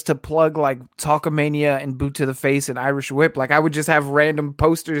it just to plug like Talkomania and Boot to the Face and Irish Whip. Like I would just have random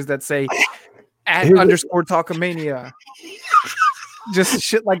posters that say @_ Talkomania. Just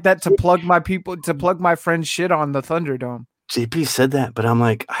shit like that to plug my people, to plug my friends' shit on the Thunderdome. JP said that, but I'm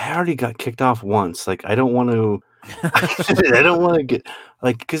like, I already got kicked off once. Like, I don't want to. I don't want to get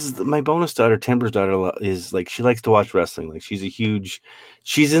like, because my bonus daughter, Timber's daughter, is like, she likes to watch wrestling. Like, she's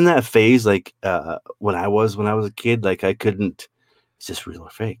in that phase. Like, when I was a kid, like I couldn't. Is this real or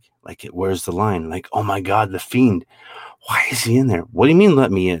fake? Like, where's the line? Like, oh my god, the Fiend. Why is he in there? What do you mean,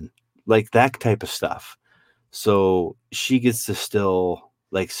 let me in? Like that type of stuff. So she gets to still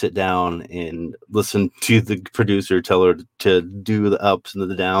like sit down and listen to the producer tell her to do the ups and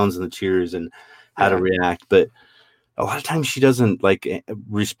the downs and the cheers and how to react. But a lot of times she doesn't like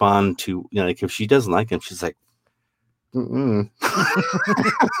respond to, like if she doesn't like him, she's like, nope,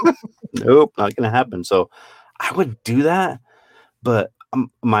 not going to happen. So I would do that. But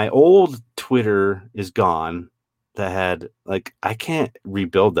my old Twitter is gone that had like, I can't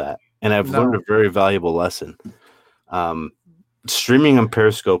rebuild that. And I've learned a very valuable lesson. Streaming on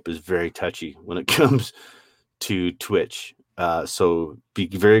Periscope is very touchy when it comes to Twitch. So be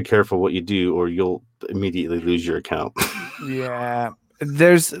very careful what you do or you'll immediately lose your account. Yeah.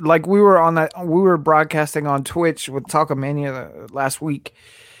 There's like, we were broadcasting on Twitch with Talkomania last week,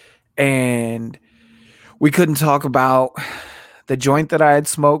 and we couldn't talk about the joint that I had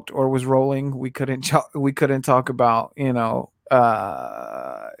smoked or was rolling. We couldn't talk about,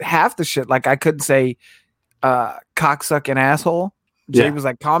 half the shit. Like I couldn't say cocksucking asshole. Jay was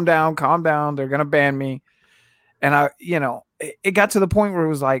like, calm down, they're gonna ban me. And I, it got to the point where it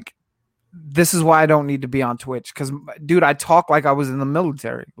was like, this is why I don't need to be on Twitch, because dude, I talk like I was in the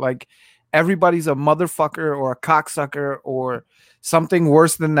military. Like everybody's a motherfucker or a cocksucker or something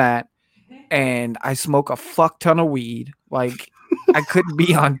worse than that, and I smoke a fuck ton of weed. Like I couldn't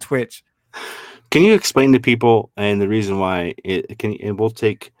be on Twitch. Can you explain to people and the reason why we'll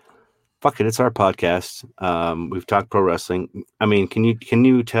take, fuck it, it's our podcast. We've talked pro wrestling. I mean, can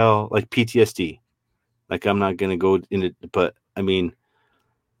you tell like PTSD? Like I'm not gonna go into, but I mean,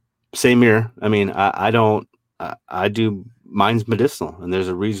 same here. I mean, I do, mine's medicinal, and there's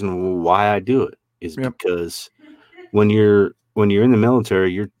a reason why I do it is because when you're in the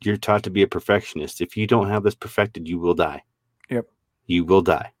military, you're taught to be a perfectionist. If you don't have this perfected, you will die. Yep. You will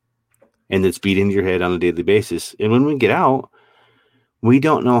die. And it's beat into your head on a daily basis. And when we get out, we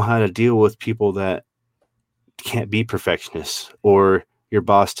don't know how to deal with people that can't be perfectionists, or your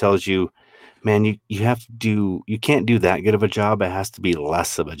boss tells you, man, you can't do that good of a job. It has to be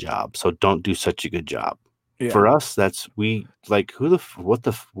less of a job. So don't do such a good job. Yeah. For us,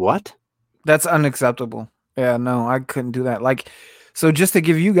 what? That's unacceptable. Yeah, no, I couldn't do that. Like, so just to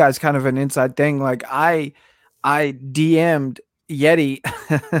give you guys kind of an inside thing, like I DM'd Yeti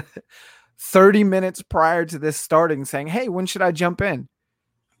 30 minutes prior to this starting saying, hey, when should I jump in?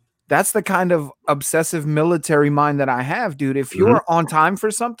 That's the kind of obsessive military mind that I have, dude. If you're on time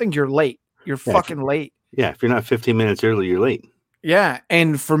for something, you're late. You're fucking late. Yeah, if you're not 15 minutes early, you're late. Yeah,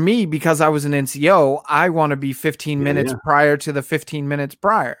 and for me, because I was an NCO, I want to be 15 minutes prior to the 15 minutes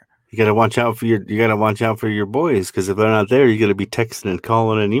prior. You gotta watch out for your boys, because if they're not there, you're gonna be texting and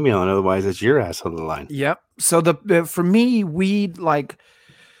calling and emailing. Otherwise, it's your ass on the line. Yep. So for me,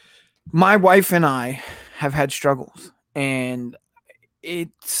 my wife and I have had struggles, and a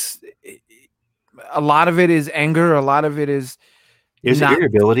lot of it is anger. A lot of it is. Is it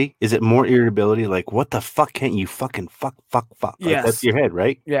irritability? Is it more irritability? Like, what the fuck can't you fucking fuck? Like, yes. That's your head,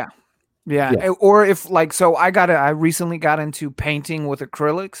 right? Yeah. Or if like, so I recently got into painting with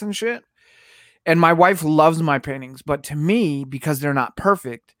acrylics and shit. And my wife loves my paintings, but to me, because they're not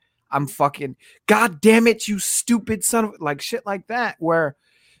perfect, I'm fucking, God damn it, you stupid son of, like shit like that.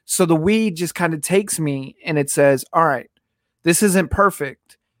 So the weed just kind of takes me and it says, all right, this isn't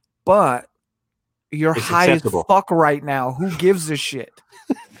perfect, but You're It's high acceptable. as fuck right now. Who gives a shit?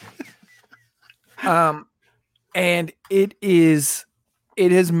 And it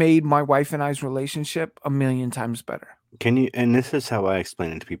has made my wife and I's relationship a million times better. Can you? And this is how I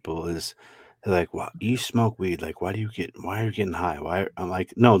explain it to people: is they're like, "Well, you smoke weed. Like, why are you getting high? Why?" I'm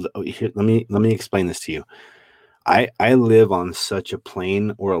like, "No, here, let me explain this to you. I live on such a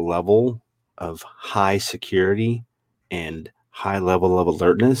plane or a level of high security and high level of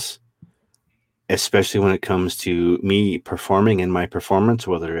alertness, especially when it comes to me performing in my performance,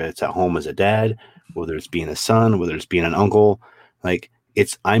 whether it's at home as a dad, whether it's being a son, whether it's being an uncle, like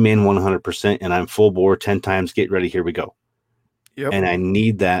I'm in 100% and I'm full bore 10 times. Get ready. Here we go. Yep. And I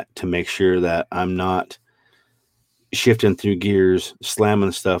need that to make sure that I'm not shifting through gears,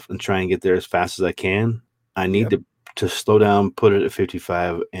 slamming stuff and trying to get there as fast as I can. I need to slow down, put it at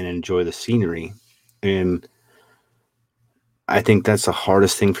 55 and enjoy the scenery. And I think that's the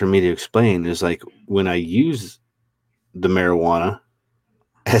hardest thing for me to explain is like when I use the marijuana,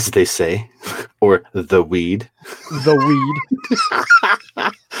 as they say, or the weed,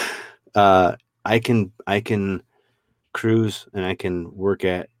 I can cruise and I can work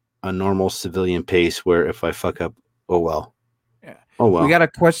at a normal civilian pace where if I fuck up, oh well. Yeah. Oh well. We got a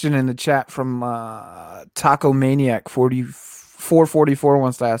question in the chat from Taco Maniac 4444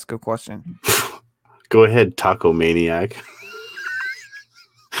 wants to ask a question. Go ahead, Taco Maniac.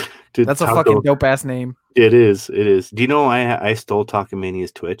 Dude, that's a fucking dope ass name. It is. Do you know I stole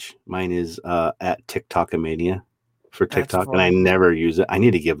Talkomania's Twitch? Mine is at TikTokamania for TikTok, and I never use it. I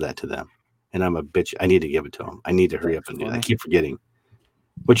need to give that to them. And I'm a bitch. I need to give it to them. I need to hurry up and do that. I keep forgetting.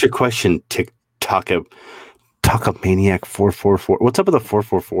 What's your question, Talkomaniac 444? What's up with the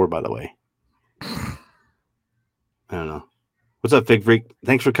 444, by the way? I don't know. What's up, Fig Freak?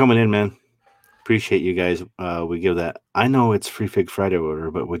 Thanks for coming in, man. Appreciate you guys. We give that. I know it's Free Fig Friday order,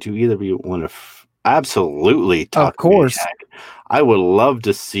 but would you either be want to absolutely talk? Of course. I would love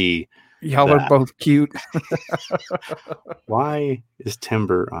to see. Y'all are both cute. Why is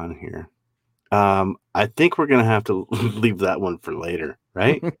Timber on here? I think we're gonna have to leave that one for later,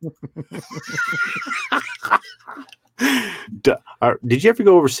 right? Did you ever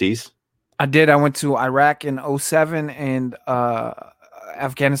go overseas? I did. I went to Iraq in 2007 and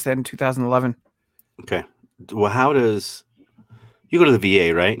Afghanistan in 2011. Okay. Well, how does you go to the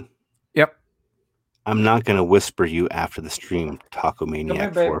VA, right? Yep. I'm not gonna whisper you after the stream, Taco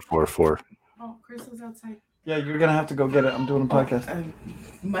Maniac 444. Oh, Crystal's outside. Yeah, you're gonna have to go get it. I'm doing a podcast.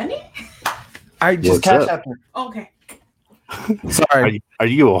 Money? I just cash out. Okay. Sorry. Are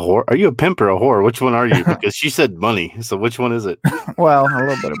you a whore? Are you a pimp or a whore? Which one are you? Because she said money. So which one is it? Well, a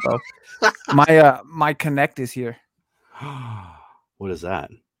little bit of both. My Connect is here. What is that?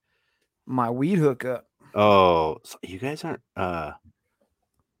 My weed hookup. Oh, so you guys aren't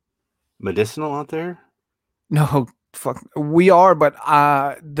medicinal out there? No, fuck. We are, but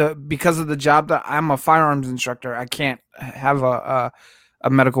because of the job that I'm a firearms instructor, I can't have a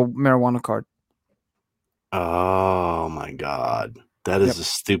medical marijuana card. Oh my god, that is the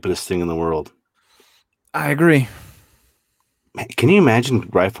stupidest thing in the world. I agree. Man, can you imagine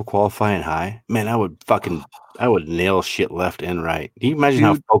rifle qualifying high? Man, I would nail shit left and right. Can you imagine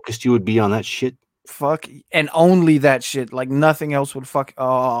how focused you would be on that shit? Fuck, and only that shit. Like nothing else would fuck.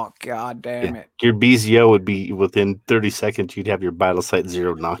 Oh god damn it. Your BZO would be within 30 seconds. You'd have your vital sight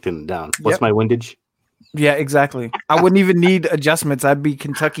 0 knocked in and down. What's my windage? Yeah, exactly. I wouldn't even need adjustments. I'd be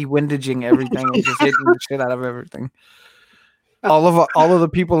Kentucky windaging everything and just hitting the shit out of everything. All of the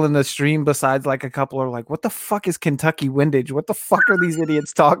people in the stream, besides like a couple, are like, "What the fuck is Kentucky windage? What the fuck are these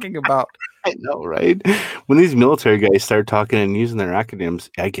idiots talking about?" I know, right? When these military guys start talking and using their acronyms,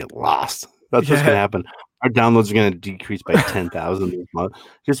 I get lost. That's what's going to happen. Our downloads are going to decrease by 10,000 this month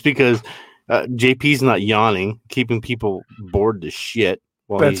just because JP's not yawning, keeping people bored to shit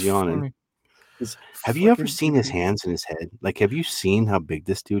while he's yawning. Have you ever seen his hands in his head? Like, have you seen how big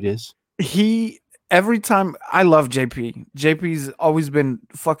this dude is? Every time I love JP. JP's always been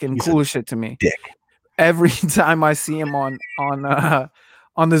fucking cool as shit to me. Dick. Every time I see him on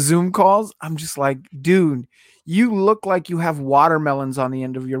the Zoom calls, I'm just like, dude, you look like you have watermelons on the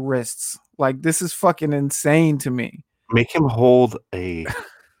end of your wrists. Like, this is fucking insane to me. Make him hold a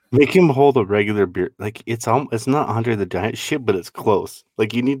regular beer. Like, it's not Andre the Giant shit, but it's close.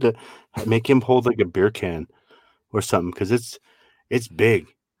 Like, you need to make him hold like a beer can or something because it's big.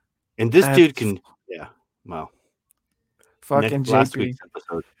 And this dude can, well, fucking last JP. week's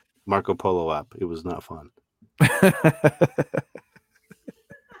episode, Marco Polo app. It was not fun.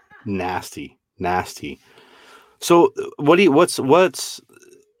 Nasty. So, what's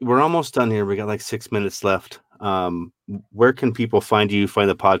we're almost done here. We got like 6 minutes left. where can people find you, find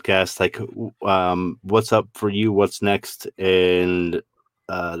the podcast? Like, what's up for you? What's next? And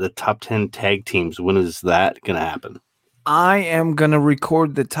the top 10 tag teams, when is that going to happen? I am going to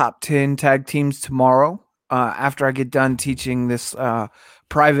record the top 10 tag teams tomorrow after I get done teaching this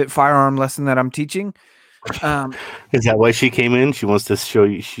private firearm lesson that I'm teaching. Is that why she came in? She wants to show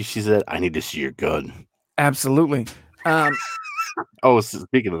you. She said, I need to see your gun. Absolutely.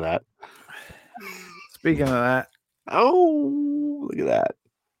 Speaking of that. Oh, look at that.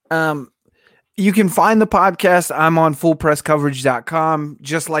 You can find the podcast. I'm on fullpresscoverage.com,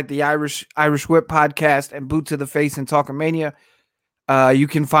 just like the Irish Whip podcast and Boot to the Face and Talkamania. You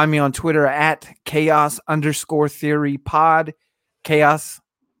can find me on Twitter at chaos_theory pod, chaos,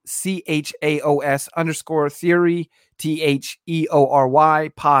 CHAOS_theory, THEORY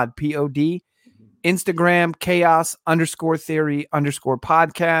pod, POD. Instagram,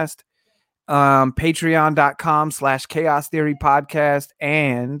 chaos_theory_podcast. Patreon.com/chaos theory podcast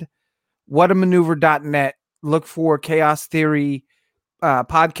and whatamaneuver.net. Look for Chaos Theory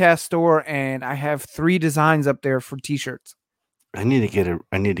podcast store, and I have 3 designs up there for t-shirts. I need to get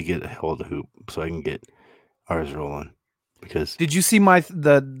a hold of Hoop so I can get ours rolling. Because did you see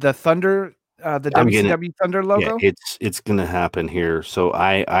the Thunder, the WCW Thunder logo? Yeah, it's gonna happen here. So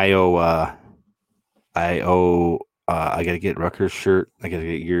I gotta get Rucker's shirt. I gotta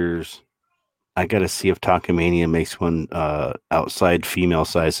get yours. I gotta see if Talkamania makes one outside female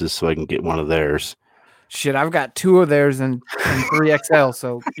sizes so I can get one of theirs. Shit, I've got 2 of theirs and 3XL,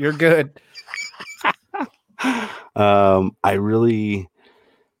 so you're good.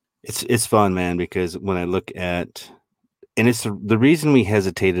 It's fun, man, because when I look at, and it's the reason we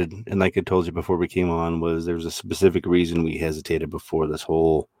hesitated, and like I told you before we came on, was there was a specific reason we hesitated before this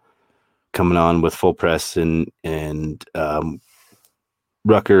whole coming on with Full Press and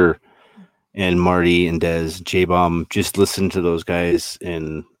Rucker and Marty and Dez, J-Bomb. Just listen to those guys,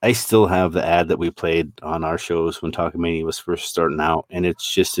 and I still have the ad that we played on our shows when Talkamania was first starting out, and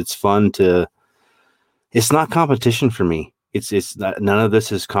it's fun to. It's not competition for me. It's not, none of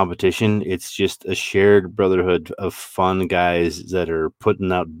this is competition. It's just a shared brotherhood of fun guys that are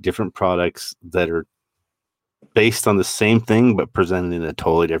putting out different products that are based on the same thing but presented in a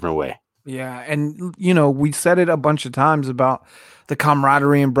totally different way. Yeah, and we said it a bunch of times about the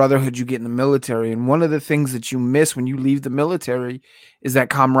camaraderie and brotherhood you get in the military, and one of the things that you miss when you leave the military is that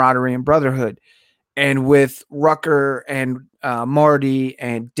camaraderie and brotherhood. And with Rucker and Marty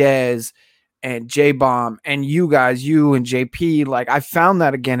and Dez and J-Bomb and you guys, you and JP, like I found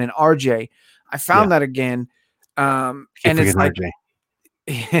that again in RJ. I found that again. And it's like,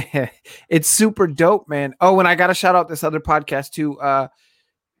 it's super dope, man. Oh, and I got to shout out this other podcast too.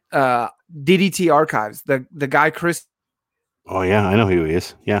 DDT Archives, the guy, Chris. Oh yeah. I know who he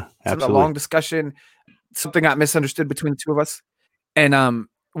is. Yeah, absolutely. A long discussion. Something got misunderstood between the 2 of us. And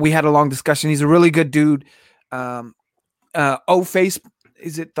we had a long discussion. He's a really good dude. O-Face.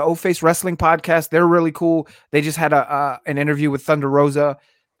 Is it the O-Face Wrestling Podcast? They're really cool. They just had an interview with Thunder Rosa.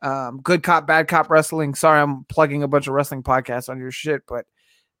 Good Cop, Bad Cop Wrestling. Sorry, I'm plugging a bunch of wrestling podcasts on your shit, but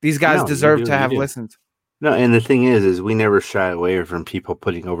these guys deserve to have listened. No, and the thing is we never shy away from people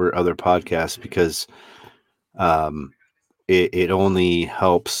putting over other podcasts because it only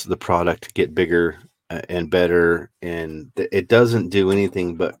helps the product get bigger and better, and it doesn't do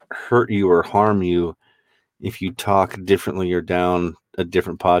anything but hurt you or harm you if you talk differently or down a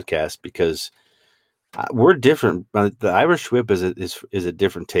different podcast, because we're different. The Irish Whip is a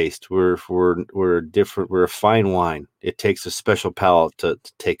different taste. We're different. We're a fine wine. It takes a special palate to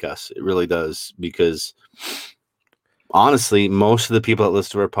take us. It really does, because honestly, most of the people that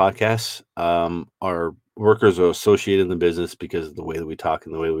listen to our podcasts are workers or associated in the business because of the way that we talk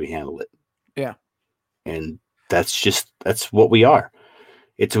and the way we handle it. Yeah, and that's what we are.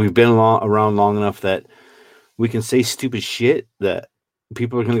 We've been around long enough that we can say stupid shit that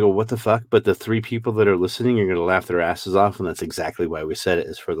people are going to go, what the fuck? But the 3 people that are listening are going to laugh their asses off. And that's exactly why we said it,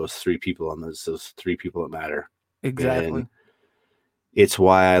 is for those 3 people, and those 3 people that matter. Exactly. And it's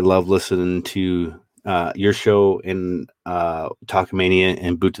why I love listening to your show and Talkamania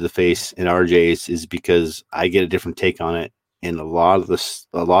and Boot to the Face and RJ's, is because I get a different take on it. And a lot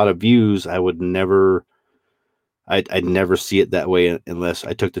of views, I'd never see it that way unless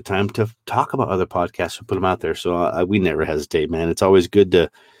I took the time to talk about other podcasts and put them out there. So we never hesitate, man. It's always good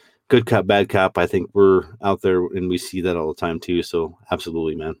cop, bad cop. I think we're out there and we see that all the time too. So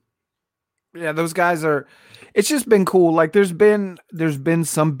absolutely, man. Yeah, those guys are. It's just been cool. Like there's been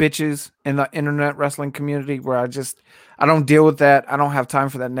some bitches in the internet wrestling community where I don't deal with that. I don't have time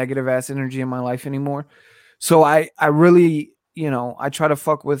for that negative ass energy in my life anymore. So I really, I try to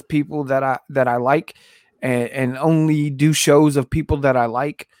fuck with people that I like. and only do shows of people that I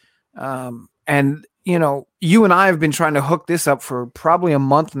like. And you know, you and I have been trying to hook this up for probably a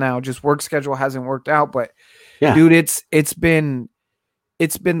month now. Just work schedule hasn't worked out, but Yeah. dude, it's been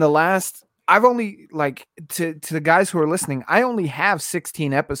the last. I've only, like, to the guys who are listening, I only have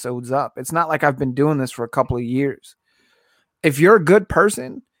 16 episodes up. It's not like I've been doing this for a couple of years. If you're a good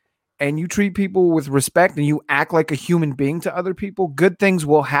person and you treat people with respect and you act like a human being to other people, good things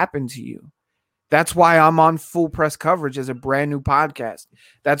will happen to you. That's why I'm on full press coverage as a brand new podcast.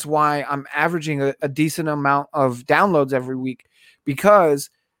 That's why I'm averaging a decent amount of downloads every week, because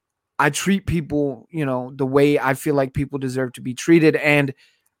I treat people, you know, the way I feel like people deserve to be treated. And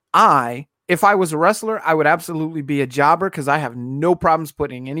if I was a wrestler, I would absolutely be a jobber, because I have no problems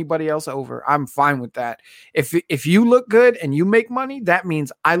putting anybody else over. I'm fine with that. If you look good and you make money, that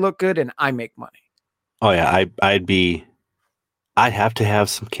means I look good and I make money. Oh yeah, I'd have to have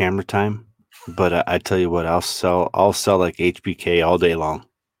some camera time, but I tell you what, I'll sell like HBK all day long.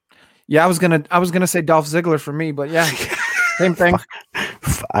 Yeah, I was gonna say Dolph Ziggler for me, but yeah, same thing.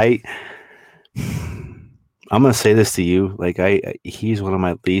 I'm gonna say this to you, like he's one of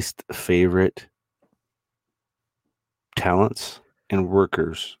my least favorite talents and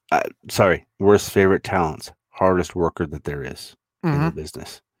workers. Worst favorite talents, hardest worker that there is in the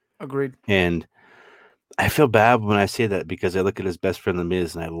business. Agreed. And I feel bad when I say that, because I look at his best friend, The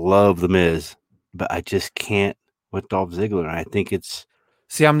Miz, and I love The Miz, but I just can't with Dolph Ziggler. And I think it's...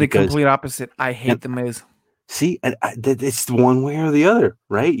 See, I'm the complete opposite. I hate The Miz. See, it's one way or the other,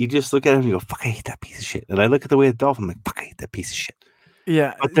 right? You just look at him and you go, fuck, I hate that piece of shit. And I look at the way of Dolph, I'm like, fuck, I hate that piece of shit.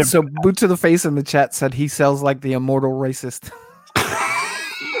 Yeah. So Boot to the Face in the chat said he sells like the immortal racist.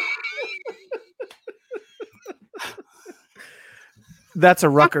 That's a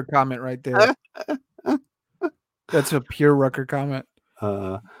Rucker comment right there. That's a pure Rucker comment.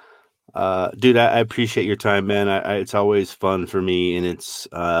 Dude, I appreciate your time, man. It's always fun for me, and it's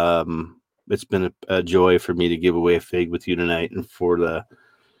been a joy for me to give away a fig with you tonight, and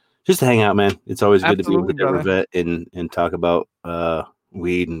just to hang out, man. It's always good to be with a vet and talk about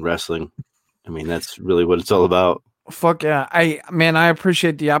weed and wrestling. I mean, that's really what it's all about. Fuck yeah. I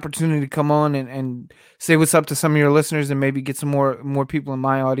appreciate the opportunity to come on and say what's up to some of your listeners and maybe get some more people in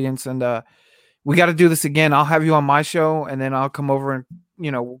my audience. And we got to do this again. I'll have you on my show, and then I'll come over and,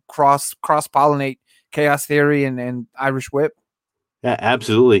 you know, cross pollinate Chaos Theory and Irish Whip. Yeah,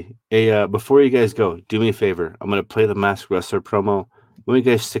 absolutely. Hey, before you guys go, do me a favor. I'm going to play the Masked Wrestler promo. Let you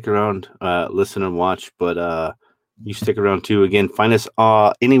guys stick around, listen and watch, but you stick around too. Again, find us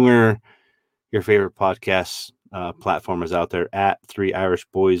anywhere your favorite podcast platform is out there, at 3 Irish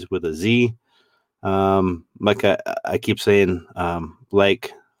Boys with a Z. Like I keep saying,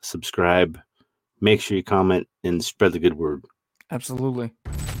 like, subscribe, make sure you comment, and spread the good word. Absolutely.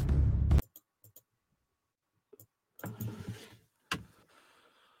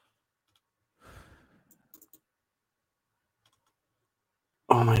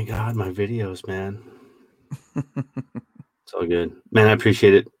 Oh my God, my videos, man. It's all good. Man, I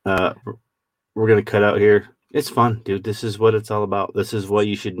appreciate it. We're going to cut out here. It's fun, dude. This is what it's all about. This is what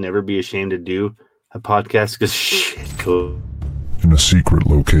you should never be ashamed to do, a podcast, because shit, cool. In a secret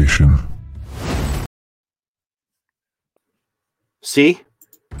location. See?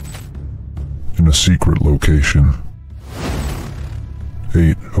 In a secret location.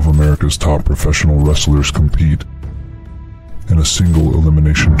 8 of America's top professional wrestlers compete in a single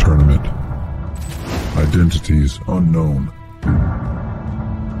elimination tournament. Identities unknown.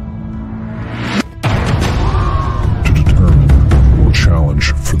 To determine or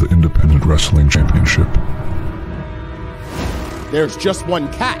challenge for the Independent Wrestling Championship. There's just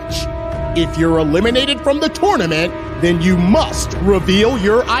one catch. If you're eliminated from the tournament, then you must reveal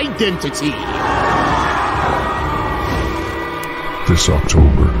your identity. This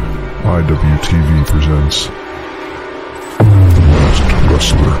October, IWTV presents The Masked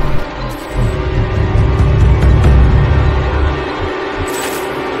Wrestler.